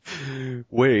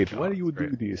 Wait, why do you do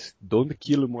this? Don't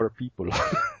kill more people.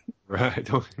 Right.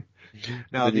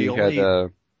 Now then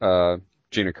had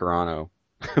Gina Carano.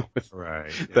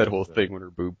 That whole thing when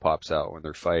her boob pops out when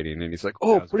they're fighting, and he's like,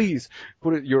 "Oh, please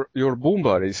put it. Your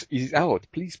boomba is out.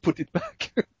 Please put it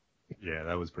back." Yeah,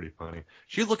 that was pretty funny.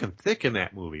 She's looking thick in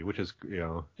that movie, which is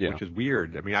which is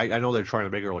weird. I mean, I know they're trying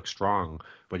to make her look strong,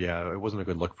 but yeah, it wasn't a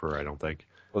good look for her. I don't think.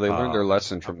 Well, they learned their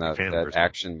lesson from that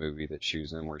action movie that she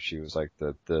was in, where she was like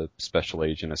the special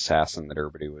agent assassin that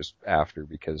everybody was after,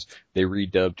 because they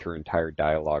redubbed her entire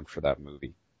dialogue for that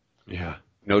movie. Yeah.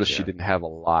 Notice she didn't have a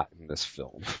lot in this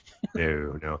film.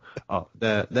 No.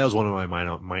 That was one of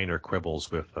my minor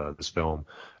quibbles with this film,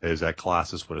 is that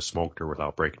Colossus would have smoked her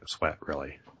without breaking a sweat,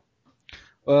 really.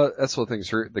 Well, that's the thing.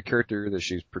 The character that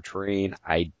she's portraying,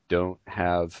 I don't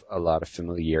have a lot of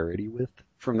familiarity with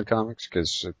from the comics,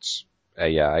 because it's,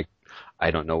 I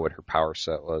don't know what her power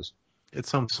set was.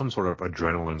 It's some sort of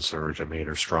adrenaline surge that made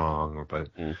her strong, but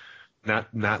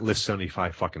not lift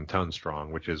 75 fucking tons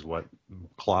strong, which is what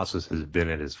Colossus has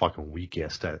been at his fucking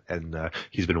weakest, and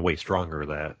he's been way stronger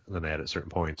than that at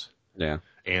certain points. Yeah.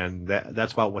 And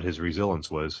that's about what his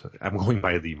resilience was. I'm going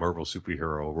by the Marvel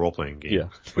superhero role-playing game,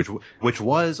 which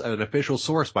was an official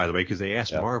source, by the way, because they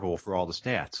asked Marvel for all the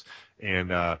stats.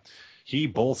 And he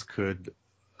both could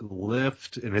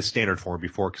lift in his standard form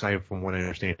before, because from what I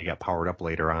understand, he got powered up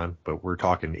later on, but we're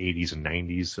talking 80s and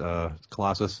 90s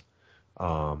Colossus.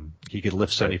 He could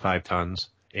lift 75 tons,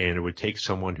 and it would take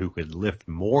someone who could lift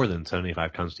more than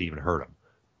 75 tons to even hurt him.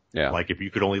 Yeah. Like if you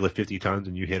could only lift 50 tons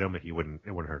and you hit him, it wouldn't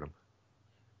hurt him.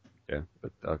 Yeah,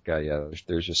 but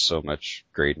there's just so much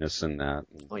greatness in that.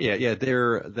 Oh yeah,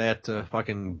 that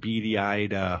fucking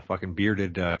beady-eyed, fucking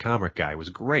bearded comic guy was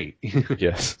great.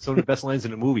 Yes. Some of the best lines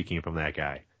in the movie came from that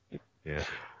guy. Yeah.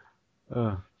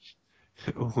 Oh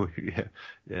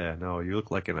yeah. No, you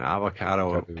look like an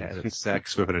avocado at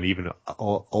sex with an even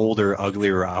older,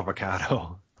 uglier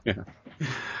avocado. Yeah.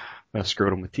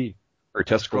 Scrotum with teeth. Or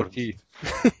testicle with teeth.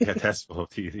 Yeah, testicle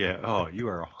with teeth. Yeah. Oh, you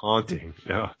are haunting.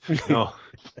 No.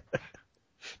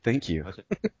 Thank you.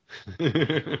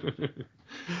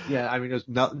 Yeah, I mean, there's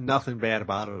nothing bad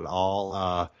about it at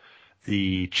all.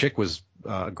 The chick was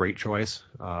a great choice.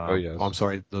 Yes. I'm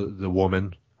sorry, the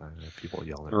woman. People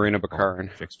yelling at Marina me. Baccarin.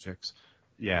 Chicks.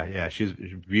 Yeah, she's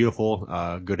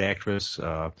beautiful, good actress.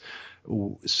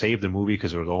 Saved the movie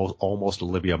because it was almost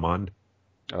Olivia Munn.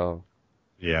 Oh.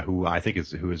 Yeah, who I think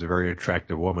is a very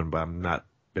attractive woman, but I'm not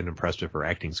been impressed with her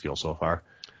acting skill so far.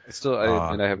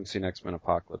 I haven't seen X-Men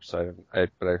Apocalypse. But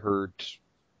I heard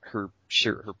her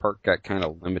part got kind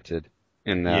of limited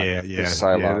in that.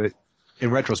 Yeah.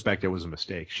 In retrospect, it was a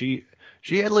mistake. She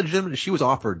had she was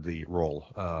offered the role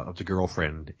of the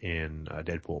girlfriend in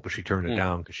Deadpool, but she turned it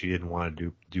down because she didn't want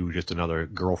to do just another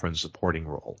girlfriend supporting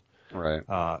role. Right.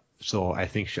 So I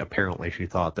think apparently she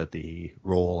thought that the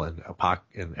role in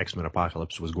X-Men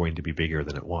Apocalypse was going to be bigger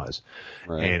than it was.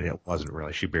 Right. And it wasn't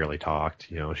really. She barely talked.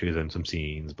 She was in some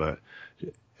scenes, but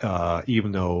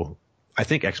even though I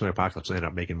think X-Men Apocalypse ended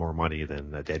up making more money than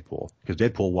Deadpool, because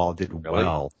Deadpool, while it did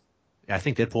well, I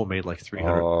think Deadpool made like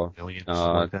 $300 million,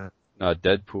 something like that.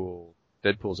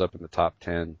 Deadpool's up in the top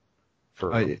 10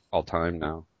 for all time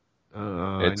now.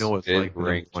 I know it's like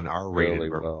ranked an R-rated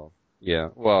really well. Yeah,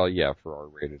 well, yeah, for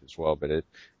R-rated as well, but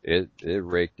it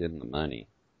raked in the money.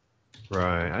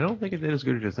 Right. I don't think it did as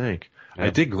good as you think. Yeah,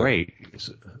 it did great.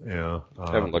 I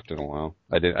haven't looked in a while.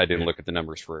 I didn't look at the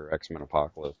numbers for X-Men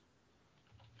Apocalypse.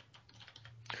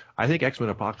 I think X-Men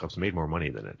Apocalypse made more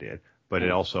money than it did, but it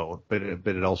also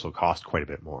cost quite a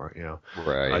bit more.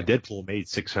 Right. Deadpool made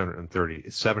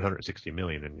 $760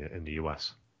 million in the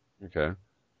U.S. Okay.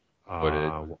 What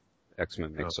did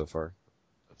X-Men make so far?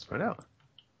 Let's find out.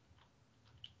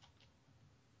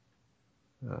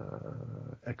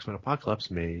 X-Men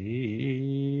Apocalypse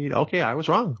made. Okay, I was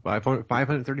wrong.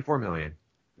 $534 million.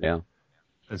 Yeah.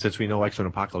 And since we know X-Men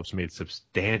Apocalypse would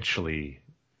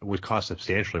cost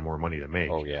substantially more money to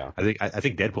make. Oh yeah. I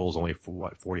think Deadpool is only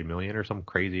for, $40 million or some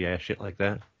crazy ass shit like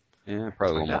that. Yeah,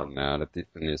 probably a little more than that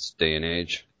in this day and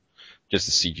age. Just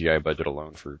the CGI budget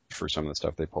alone for some of the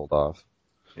stuff they pulled off.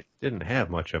 It didn't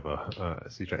have much of a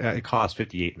CGI. It cost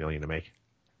 $58 million to make,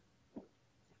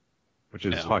 which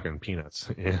is fucking peanuts.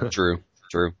 Yeah. True.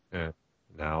 Yeah.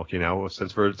 Now,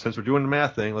 since we're doing the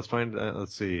math thing, let's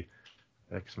see,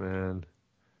 X-Men.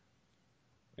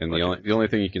 And the only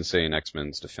thing you can say in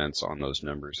X-Men's defense on those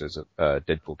numbers is that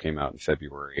Deadpool came out in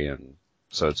February, and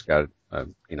so it's got a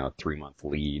 3-month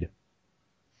lead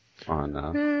on.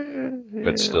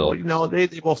 But still, they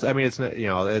both. I mean, it's not.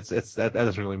 That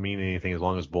doesn't really mean anything as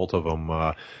long as both of them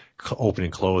open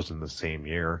and close in the same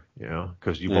year.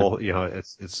 Because both.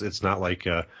 It's not like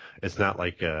Deadpool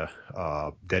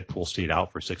stayed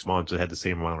out for 6 months. It had the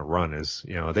same amount of run as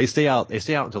they stay out. They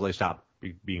stay out until they stop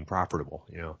being profitable.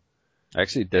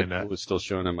 Actually, Deadpool was still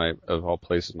showing of all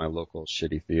places, my local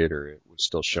shitty theater. It was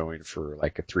still showing for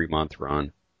like a 3-month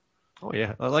run. Oh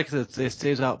yeah, like I said, it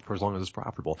stays out for as long as it's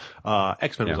profitable.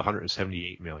 X-Men was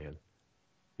 $178 million.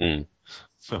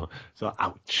 So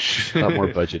ouch. A lot more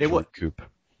budget to recoup.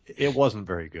 It wasn't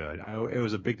very good. It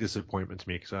was a big disappointment to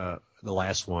me because the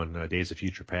last one, Days of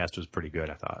Future Past, was pretty good,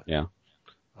 I thought. Yeah.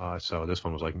 So this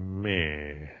one was like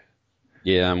meh.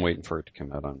 Yeah, I'm waiting for it to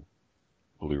come out on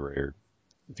Blu-ray or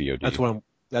VOD. That's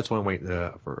what I'm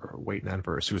waiting on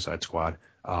for Suicide Squad.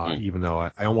 Even though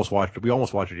we almost watched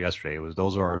it yesterday.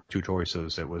 Those are our two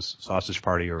choices. It was Sausage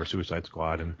Party or Suicide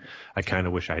Squad, and I kind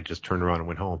of wish I had just turned around and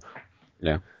went home.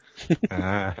 Yeah.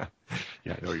 Yeah, I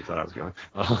know where you thought I was going.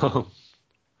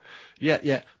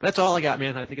 Yeah. That's all I got,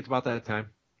 man. I think it's about that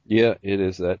time. Yeah, it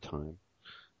is that time.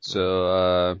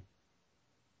 So,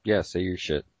 say your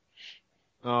shit.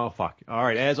 Oh, fuck. All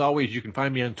right. As always, you can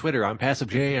find me on Twitter. I'm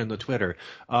PassiveJ on the Twitter.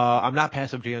 I'm not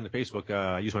PassiveJ on the Facebook.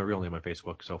 I use my real name on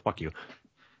Facebook, so fuck you.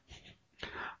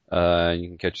 You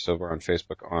can catch us over on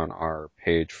Facebook on our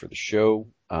page for the show,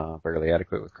 Barely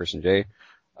Adequate with Chris and Jay.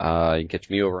 You can catch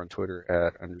me over on Twitter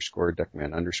at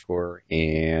 _Duckman_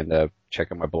 and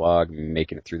check out my blog,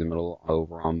 Making It Through the Middle,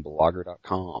 over on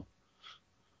blogger.com.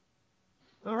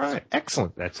 All right,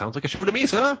 excellent. That sounds like a show to me,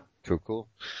 sir. Cool.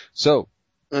 So,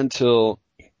 until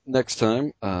next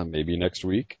time, maybe next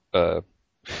week,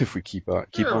 if we keep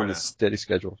on a steady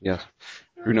schedule. Yes.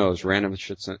 Who knows? Random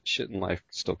shit in life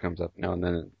still comes up now and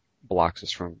then and blocks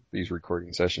us from these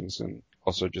recording sessions, and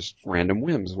also just random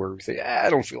whims where we say, I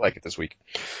don't feel like it this week.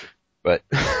 But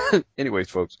anyways,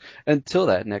 folks, until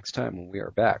that next time when we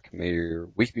are back, may your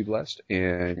week be blessed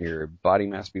and your body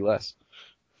mass be less.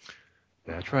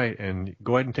 That's right. And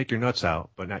go ahead and take your nuts out,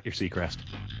 but not your Seacrest.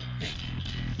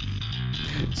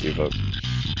 See you, folks.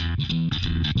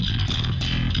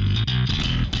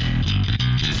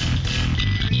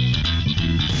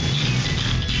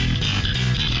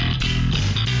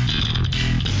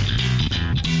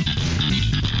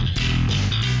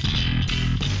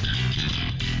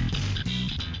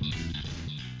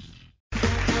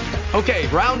 Okay,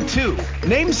 round 2.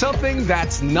 Name something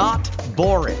that's not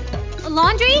boring. A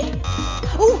laundry?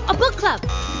 Ooh, a book club.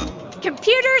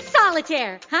 Computer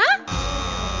solitaire, huh?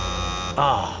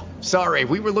 Ah, sorry,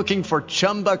 we were looking for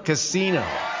Chumba Casino.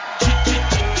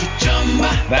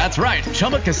 That's right,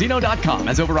 ChumbaCasino.com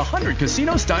has over 100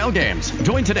 casino-style games.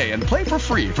 Join today and play for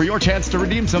free for your chance to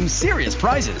redeem some serious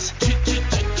prizes.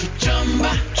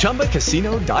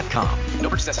 ChumbaCasino.com. No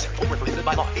purchase necessary. Void where prohibited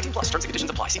by law. 18+ terms and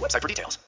conditions apply. See website for details.